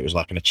didn't. It was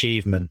like an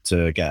achievement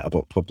to get a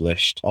book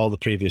published. All the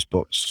previous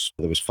books,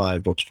 there was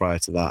 5 books prior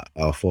to that,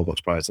 or 4 books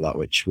prior to that,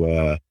 which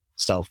were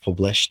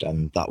self-published,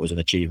 and that was an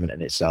achievement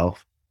in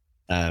itself.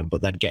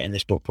 But then getting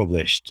this book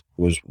published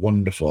was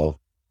wonderful.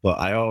 But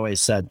I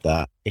always said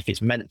that if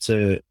it's meant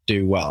to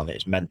do well, and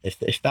it's meant,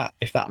 if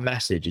that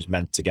message is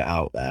meant to get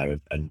out there,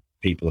 and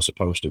people are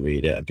supposed to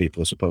read it, and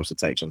people are supposed to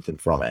take something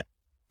from it,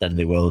 then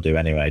they will do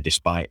anyway,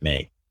 despite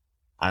me.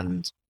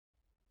 And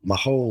my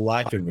whole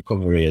Life in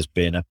Recovery has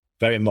been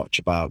very much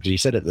about, because you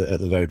said at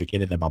the very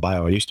beginning in my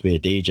bio, I used to be a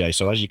DJ.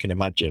 So as you can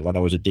imagine, when I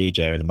was a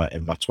DJ in my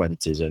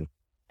 20s, and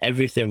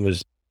everything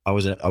was, I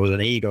was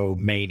an ego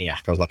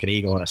maniac. I was like an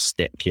ego on a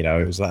stick,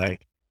 It was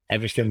like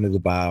everything was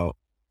about,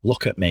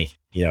 look at me,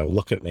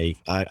 look at me.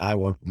 I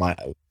want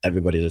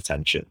everybody's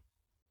attention.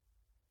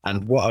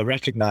 And what I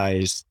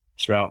recognized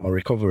throughout my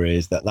recovery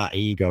is that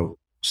ego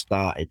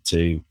started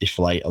to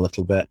deflate a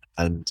little bit.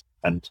 And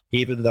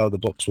even though the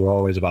books were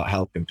always about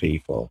helping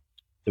people,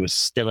 there was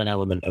still an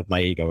element of my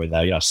ego in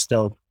there.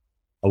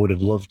 I would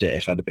have loved it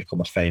if I'd have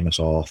become a famous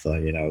author.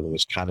 There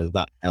was kind of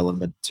that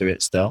element to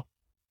it still.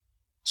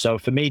 So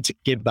for me to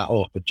give that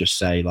up and just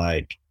say,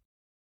 like,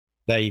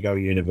 there you go,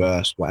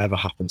 universe, whatever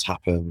happens,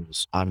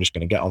 happens. I'm just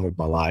going to get on with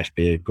my life,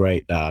 be a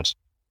great dad,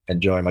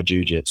 enjoy my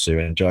jiu-jitsu,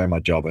 enjoy my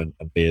job, and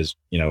be as,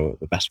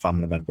 the best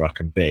family member I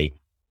can be,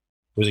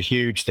 was a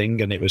huge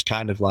thing. And it was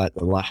kind of like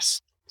the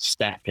last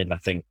step in, I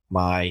think,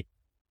 my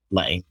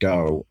letting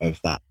go of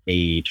that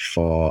need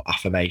for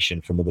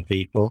affirmation from other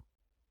people,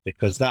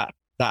 because that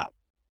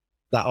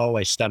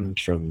always stemmed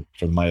from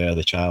my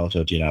early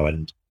childhood,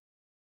 and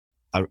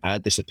I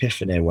had this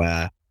epiphany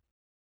where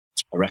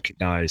I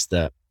recognized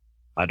that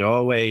I'd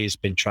always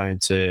been trying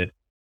to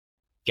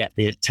get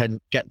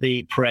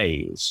the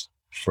praise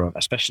from,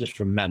 especially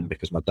from men,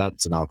 because my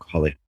dad's an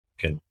alcoholic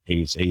and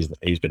he's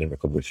been in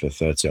recovery for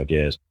 30 odd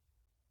years.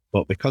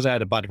 But because I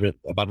had a bad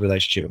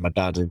relationship with my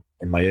dad in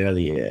my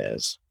early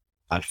years,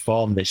 I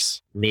formed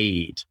this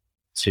need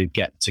to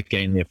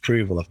gain the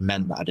approval of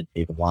men that I didn't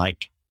even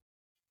like.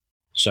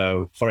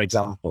 So, for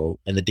example,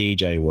 in the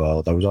DJ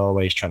world, I was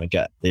always trying to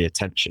get the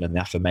attention and the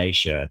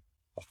affirmation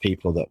of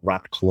people that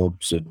ran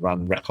clubs and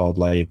ran record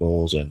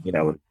labels, and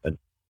and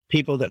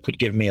people that could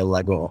give me a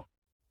leg up.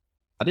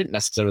 I didn't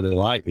necessarily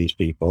like these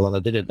people, and I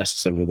didn't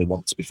necessarily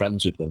want to be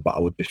friends with them, but I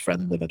would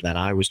befriend them, and then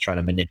I was trying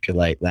to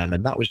manipulate them,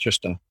 and that was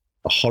just a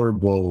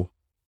horrible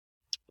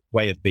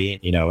way of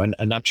being,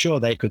 and I'm sure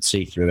they could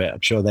see through it.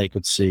 I'm sure they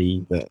could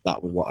see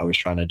that was what I was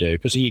trying to do,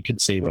 because you can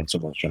see when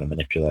someone's trying to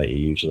manipulate you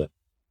usually.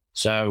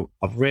 So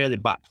I've really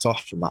backed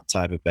off from that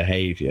type of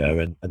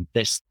behavior. And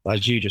this,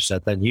 as you just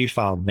said, then you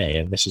found me,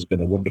 and this has been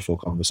a wonderful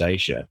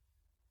conversation.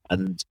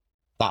 And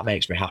that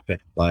makes me happy.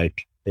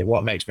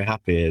 What makes me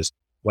happy is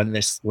when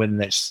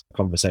this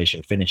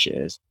conversation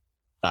finishes,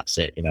 that's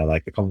it,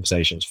 like the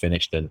conversation's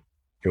finished, and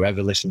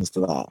whoever listens to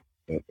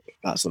that,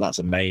 that's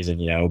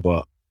amazing,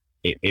 but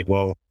it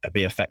won't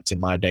be affecting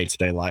my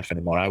day-to-day life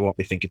anymore. I won't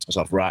be thinking to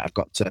myself, right, I've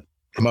got to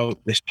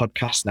promote this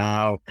podcast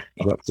now,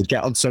 I've got to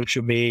get on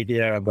social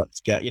media, I've got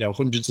to get,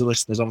 hundreds of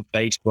listeners on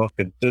Facebook,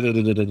 and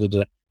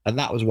And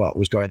that was what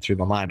was going through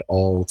my mind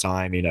all the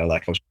time.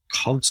 Like I was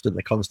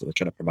constantly trying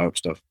to promote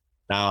stuff.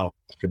 Now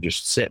I could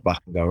just sit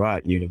back and go,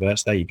 right,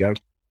 universe, there you go.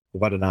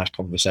 We've had a nice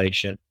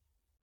conversation.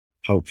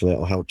 Hopefully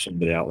it'll help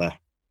somebody out there.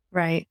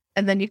 Right.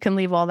 And then you can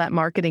leave all that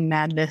marketing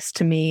madness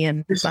to me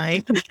and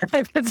my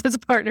business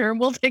partner, and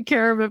we'll take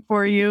care of it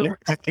for you.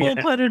 We'll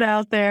put it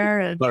out there.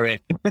 And Sorry.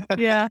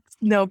 yeah,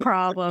 no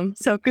problem.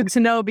 So good to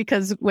know,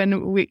 because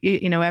when we,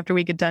 after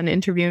we get done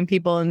interviewing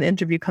people and the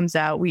interview comes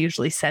out, we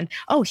usually send,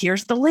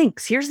 here's the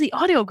links. Here's the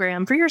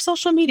audiogram for your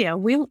social media.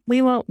 We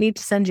won't need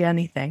to send you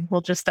anything.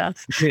 We'll just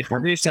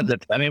You said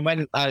that. I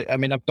mean,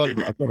 I've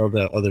done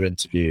other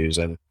interviews,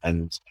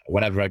 and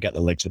whenever I get the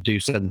links, I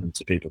do send them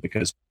to people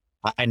because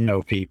I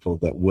know people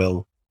that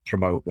will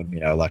promote them,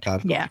 like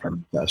I've got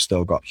friends that have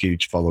still got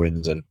huge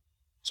followings, and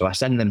so I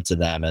send them to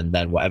them, and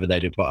then whatever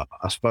they do. But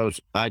I suppose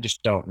I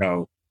just don't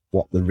know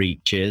what the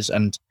reach is,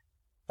 and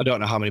I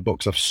don't know how many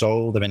books I've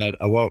sold. I mean,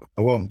 I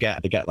won't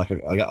get like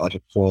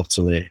a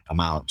quarterly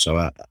amount, so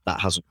that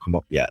hasn't come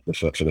up yet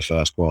for the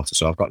first quarter.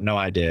 So I've got no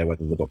idea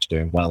whether the book's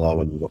doing well or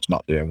whether the book's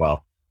not doing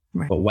well.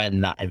 Right. But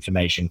when that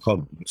information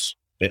comes,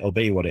 it'll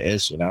be what it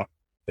is.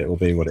 It will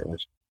be what it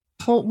is.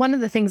 Well, one of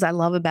the things I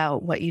love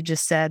about what you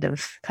just said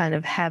of kind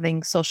of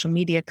having social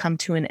media come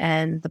to an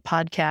end, the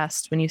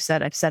podcast, when you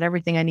said, I've said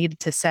everything I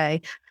needed to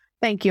say.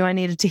 Thank you. I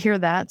needed to hear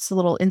that. It's a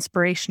little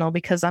inspirational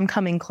because I'm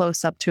coming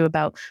close up to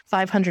about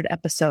 500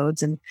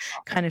 episodes and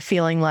kind of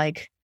feeling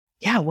like,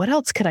 yeah, what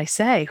else could I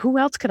say? Who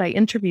else could I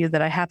interview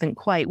that I haven't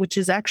quite, which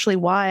is actually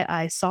why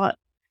I sought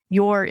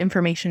your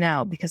information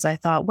out, because I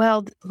thought,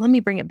 well, let me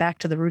bring it back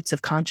to the roots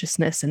of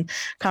consciousness and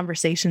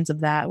conversations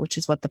of that, which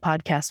is what the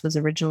podcast was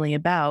originally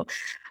about.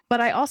 But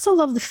I also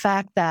love the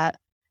fact that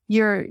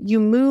you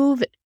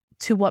move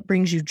to what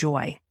brings you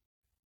joy.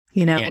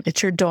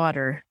 It's your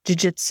daughter,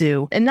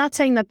 jiu-jitsu. And not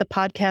saying that the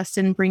podcast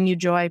didn't bring you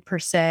joy per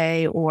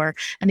se or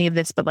any of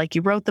this, but like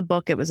you wrote the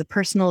book, it was a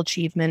personal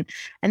achievement,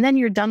 and then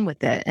you're done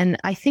with it. And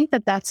I think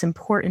that that's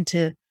important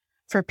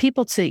for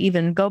people to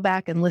even go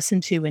back and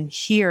listen to and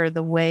hear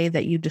the way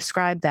that you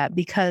describe that,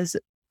 because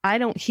I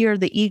don't hear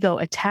the ego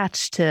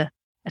attached.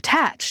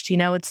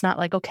 It's not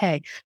like,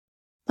 okay,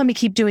 let me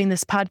keep doing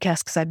this podcast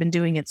because I've been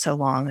doing it so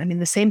long. I mean,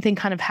 the same thing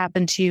kind of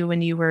happened to you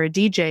when you were a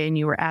DJ and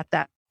you were at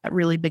that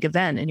really big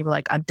event and you were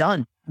like, I'm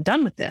done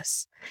with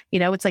this.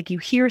 It's like you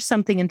hear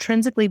something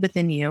intrinsically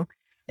within you.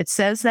 It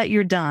says that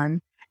you're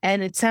done.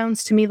 And it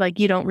sounds to me like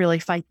you don't really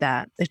fight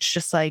that. It's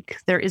just like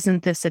there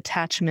isn't this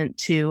attachment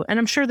to, and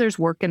I'm sure there's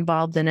work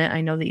involved in it.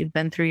 I know that you've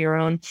been through your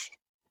own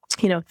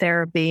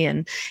therapy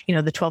and,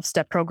 the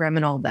 12-step program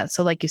and all of that.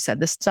 So like you said,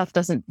 this stuff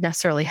doesn't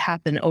necessarily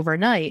happen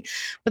overnight,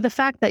 but the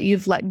fact that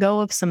you've let go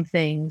of some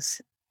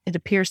things, it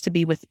appears to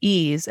be with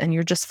ease, and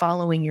you're just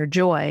following your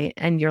joy,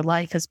 and your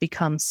life has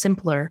become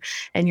simpler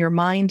and your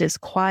mind is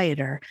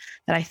quieter.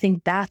 And I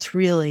think that's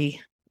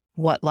really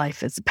what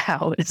life is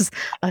about, is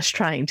us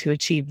trying to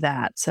achieve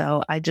that.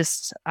 So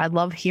I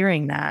love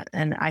hearing that.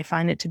 And I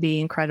find it to be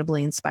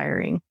incredibly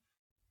inspiring.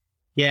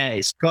 Yeah,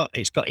 it's got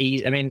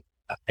ease. I mean,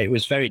 it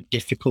was very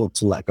difficult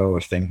to let go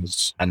of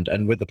things.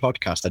 And with the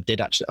podcast,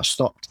 I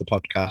stopped the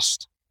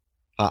podcast,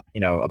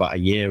 about a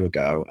year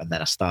ago, and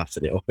then I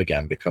started it up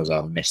again because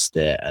I missed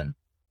it. And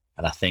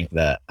I think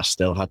that I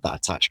still had that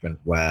attachment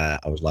where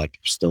I was like,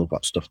 I've still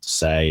got stuff to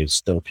say,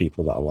 still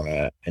people that I want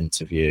to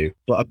interview.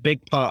 But a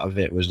big part of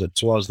it was that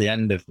towards the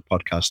end of the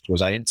podcast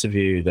was I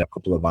interviewed a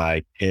couple of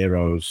my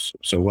heroes.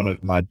 So one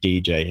of my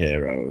DJ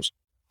heroes,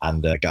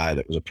 and a guy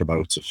that was a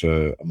promoter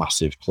for a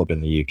massive club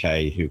in the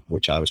UK,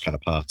 which I was kind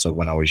of part of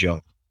when I was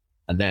young.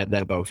 And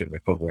they're both in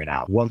recovery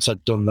now. Once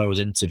I'd done those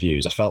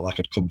interviews, I felt like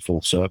I'd come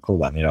full circle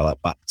then,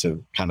 like back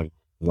to kind of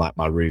like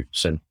my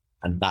roots. And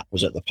that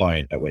was at the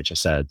point at which I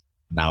said,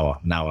 now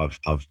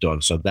I've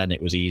done. So then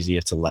it was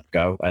easier to let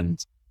go.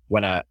 And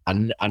when I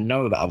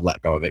know that I've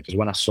let go of it, because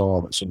when I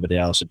saw that somebody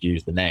else had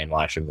used the name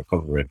Life in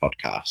Recovery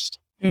podcast,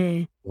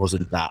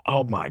 wasn't that,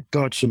 oh my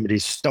God,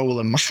 somebody's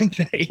stolen my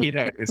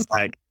name. It's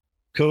like,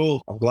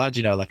 cool. I'm glad,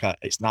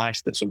 it's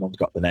nice that someone's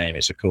got the name.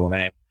 It's a cool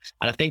name.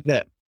 And I think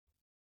that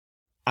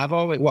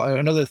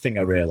another thing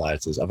I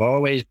realized is I've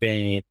always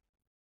been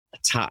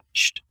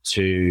attached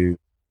to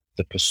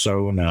the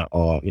persona,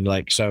 or,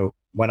 so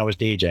when I was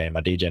DJing,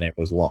 my DJ name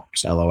was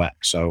Lox,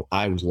 L-O-X. So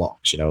I was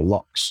Lox,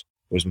 Lox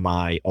was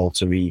my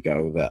alter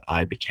ego that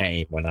I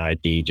became when I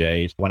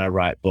DJed. When I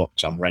write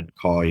books, I'm Ren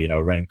Coy.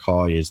 Ren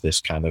Coy is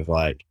this kind of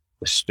like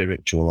the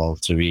spiritual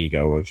alter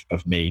ego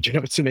of me. Do you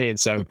know what I mean?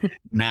 So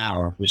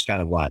now I'm just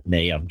kind of like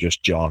me. I'm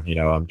just John,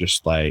 I'm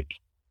just like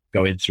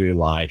going through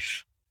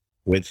life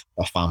with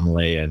a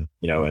family and,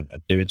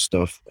 and doing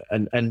stuff.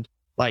 And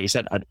like you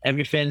said,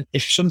 everything,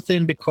 if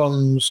something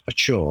becomes a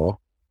chore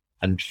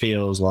and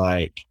feels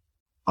like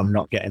I'm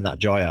not getting that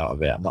joy out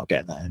of it, I'm not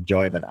getting that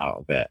enjoyment out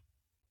of it,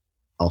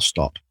 I'll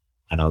stop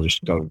and I'll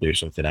just go and do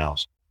something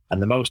else.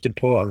 And the most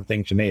important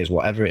thing for me is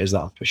whatever it is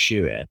that I'm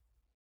pursuing,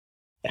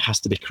 it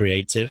has to be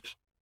creative.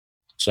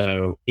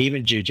 So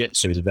even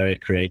jiu-jitsu is a very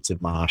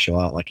creative martial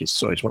art. Like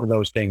it's one of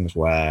those things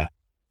where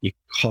you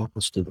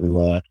constantly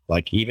learn.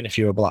 Like even if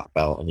you're a black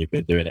belt and you've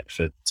been doing it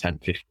for 10,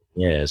 15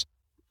 years,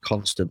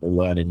 constantly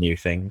learning new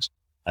things.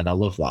 And I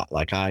love that.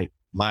 Like the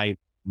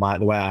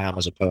way I am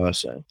as a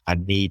person, I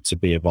need to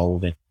be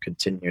evolving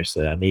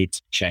continuously. I need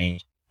to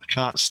change. I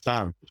can't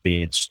stand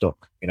being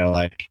stuck,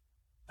 like,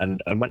 and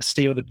when I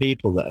see other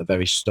people that are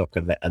very stuck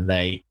and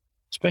they,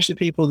 especially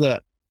people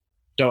that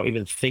don't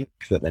even think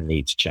that they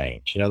need to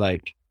change,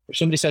 like if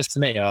somebody says to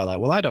me, oh, like,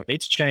 well, I don't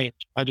need to change.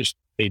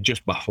 It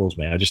just baffles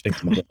me. I just think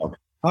to myself,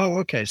 oh,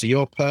 okay, so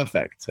you're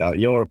perfect.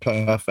 You're a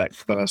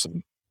perfect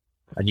person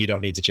and you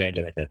don't need to change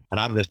anything. And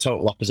I'm the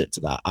total opposite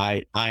to that.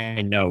 I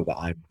know that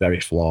I'm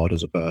very flawed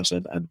as a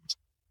person. And,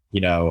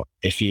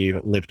 if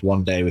you lived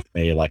one day with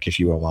me, like if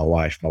you were my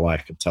wife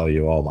can tell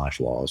you all my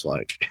flaws,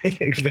 like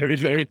very,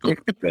 very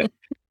quickly.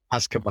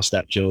 Ask my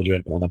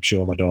stepchildren, and I'm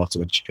sure my daughter,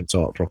 when she can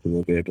talk properly,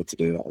 will be able to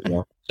do that as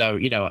well. So,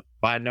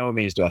 by no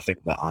means do I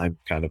think that I'm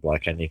kind of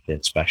like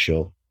anything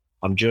special.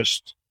 I'm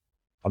just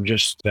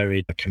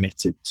very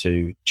committed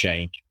to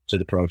change, to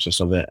the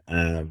process of it.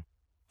 And,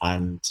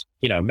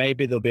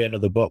 maybe there'll be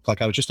another book.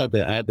 Like I had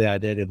the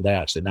idea the other day,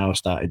 actually. Now I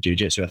started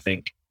jiu-jitsu. I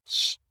think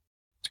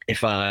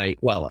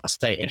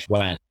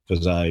when,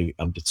 because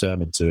I'm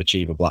determined to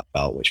achieve a black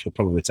belt, which will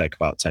probably take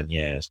about 10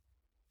 years.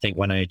 I think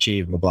when I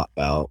achieve my black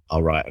belt,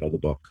 I'll write another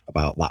book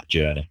about that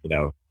journey,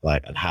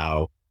 and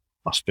how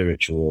my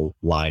spiritual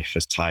life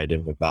has tied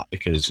in with that,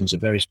 because it's a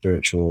very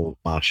spiritual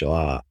martial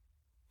art.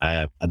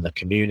 And the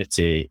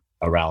community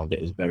around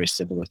it is very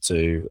similar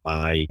to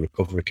my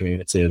recovery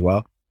community as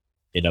well.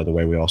 The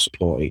way we all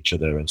support each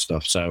other and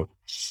stuff. So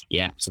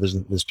yeah, so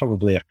there's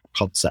probably a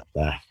concept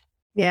there.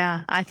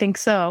 Yeah, I think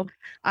so.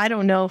 I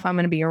don't know if I'm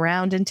going to be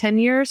around in 10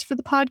 years for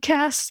the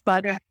podcast,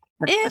 but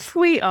if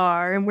we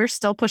are, and we're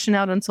still pushing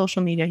out on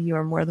social media, you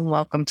are more than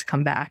welcome to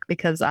come back,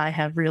 because I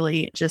have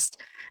really just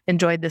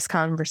enjoyed this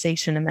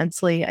conversation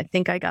immensely. I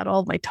think I got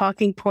all my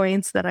talking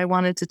points that I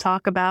wanted to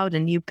talk about,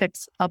 and you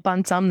picked up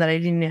on some that I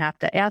didn't even have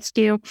to ask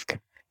you,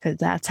 because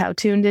that's how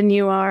tuned in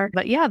you are.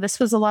 But yeah, this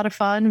was a lot of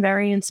fun,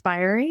 very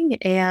inspiring,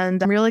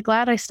 and I'm really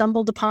glad I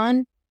stumbled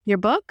upon your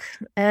book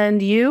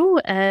and you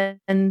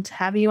and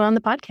have you on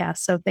the podcast.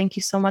 So thank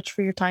you so much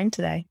for your time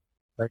today.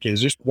 Okay,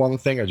 there's just one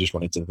thing I just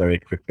wanted to very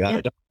quickly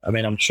add. Yeah. I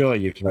mean, I'm sure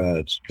you've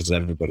heard, because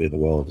everybody in the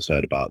world has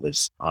heard about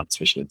this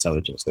artificial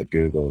intelligence that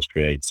Google has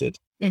created,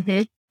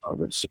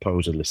 it's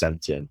supposedly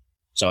sentient.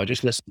 So I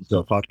just listened to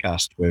a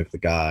podcast with the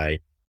guy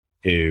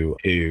who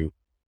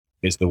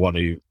is the one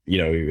who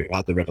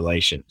had the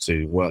revelations,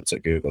 who worked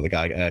at Google. The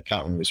guy, I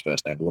can't remember his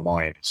first name,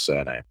 Lemoyne, his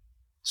surname.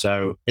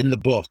 So in the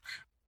book,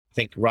 I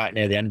think right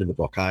near the end of the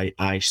book,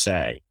 I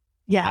say,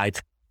 I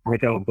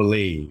don't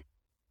believe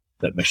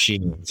that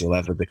machines will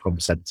ever become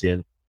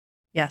sentient.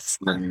 Yes.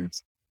 And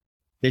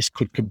this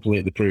could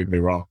completely prove me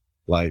wrong.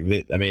 Like,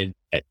 I mean,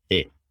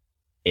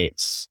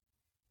 it's,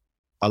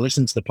 I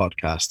listened to the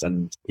podcast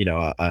and,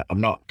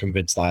 I'm not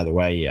convinced either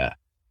way yet.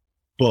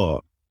 But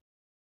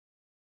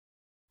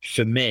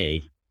for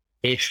me,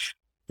 if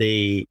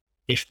the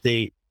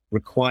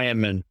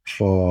requirement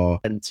for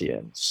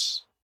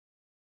sentience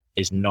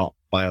is not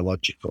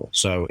biological,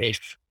 so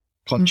if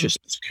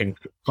consciousness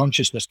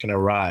can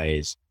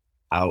arise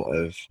out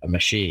of a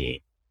machine,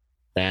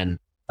 then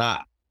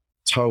that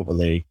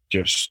totally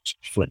just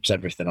flips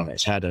everything on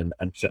its head, and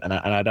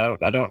I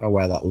don't know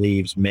where that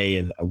leaves me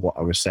and what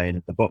I was saying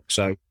in the book.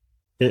 So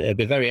it'd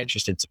be very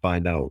interesting to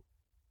find out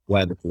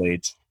where this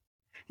leads.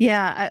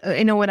 Yeah,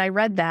 when I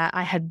read that,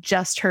 I had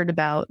just heard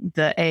about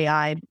the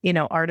AI,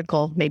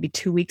 article maybe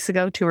 2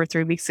 or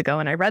 3 weeks ago,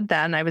 and I read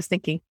that and I was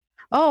thinking,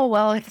 oh,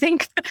 well, I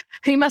think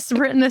he must have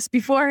written this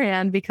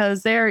beforehand,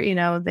 because they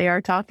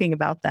are talking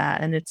about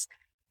that. And it's,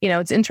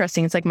 it's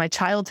interesting. It's like my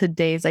childhood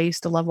days. I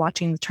used to love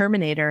watching The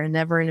Terminator, and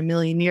never in a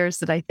million years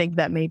did I think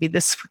that maybe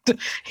this would,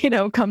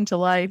 come to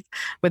life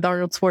with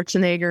Arnold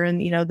Schwarzenegger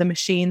and, the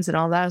machines and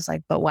all that. I was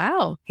like, but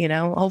wow,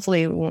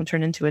 hopefully it won't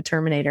turn into a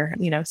Terminator,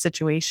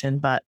 situation.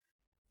 But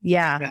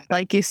yeah,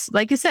 like you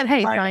said,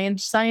 hey,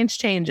 science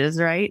changes,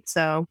 right?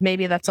 So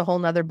maybe that's a whole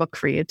nother book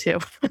for you too.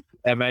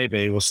 Yeah,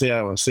 maybe we'll see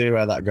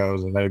where that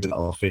goes, and maybe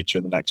that'll feature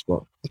in the next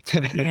book.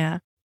 Yeah.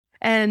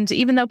 And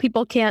even though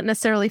people can't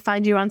necessarily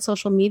find you on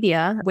social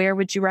media, where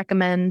would you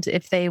recommend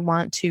if they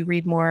want to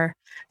read more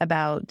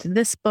about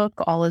this book,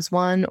 All Is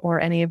One, or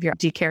any of do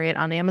you carry it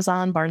on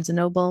Amazon, Barnes &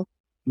 Noble?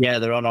 Yeah,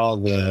 they're on all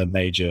the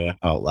major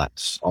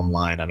outlets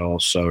online. And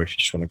also, if you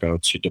just want to go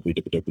to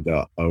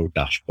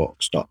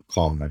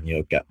www.o-books.com, and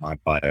you'll get my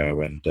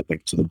bio and a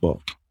link to the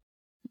book.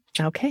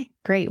 Okay,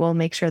 great. We'll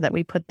make sure that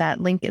we put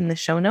that link in the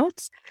show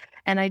notes.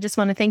 And I just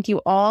want to thank you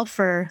all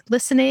for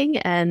listening.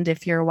 And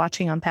if you're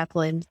watching on Path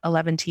 11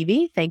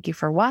 TV, thank you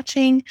for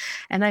watching.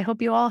 And I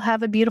hope you all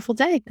have a beautiful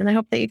day. And I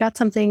hope that you got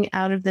something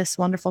out of this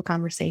wonderful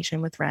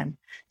conversation with Ren.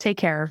 Take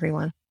care,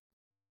 everyone.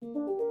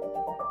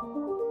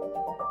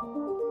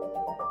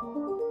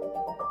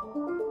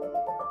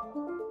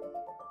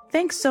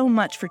 Thanks so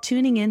much for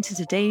tuning in to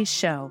today's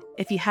show.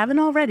 If you haven't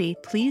already,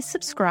 please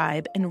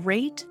subscribe and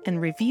rate and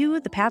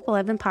review the Path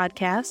 11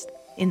 podcast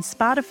in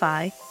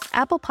Spotify,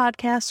 Apple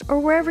Podcasts, or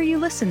wherever you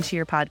listen to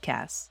your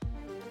podcasts.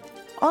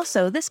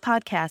 Also, this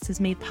podcast is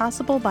made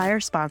possible by our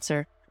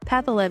sponsor,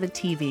 Path 11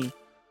 TV.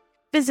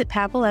 Visit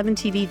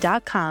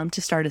Path11TV.com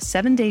to start a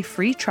 7-day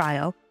free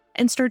trial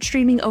and start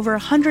streaming over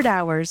 100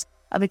 hours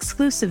of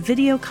exclusive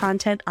video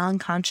content on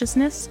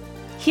consciousness,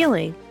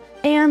 healing,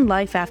 and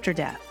life after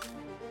death.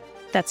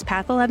 That's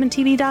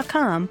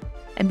Path11TV.com,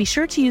 and be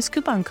sure to use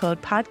coupon code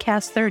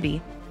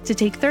PODCAST30 to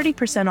take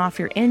 30% off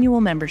your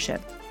annual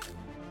membership.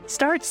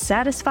 Start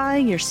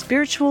satisfying your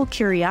spiritual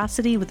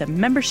curiosity with a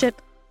membership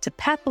to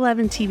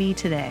Path11 TV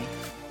today.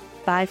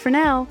 Bye for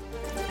now.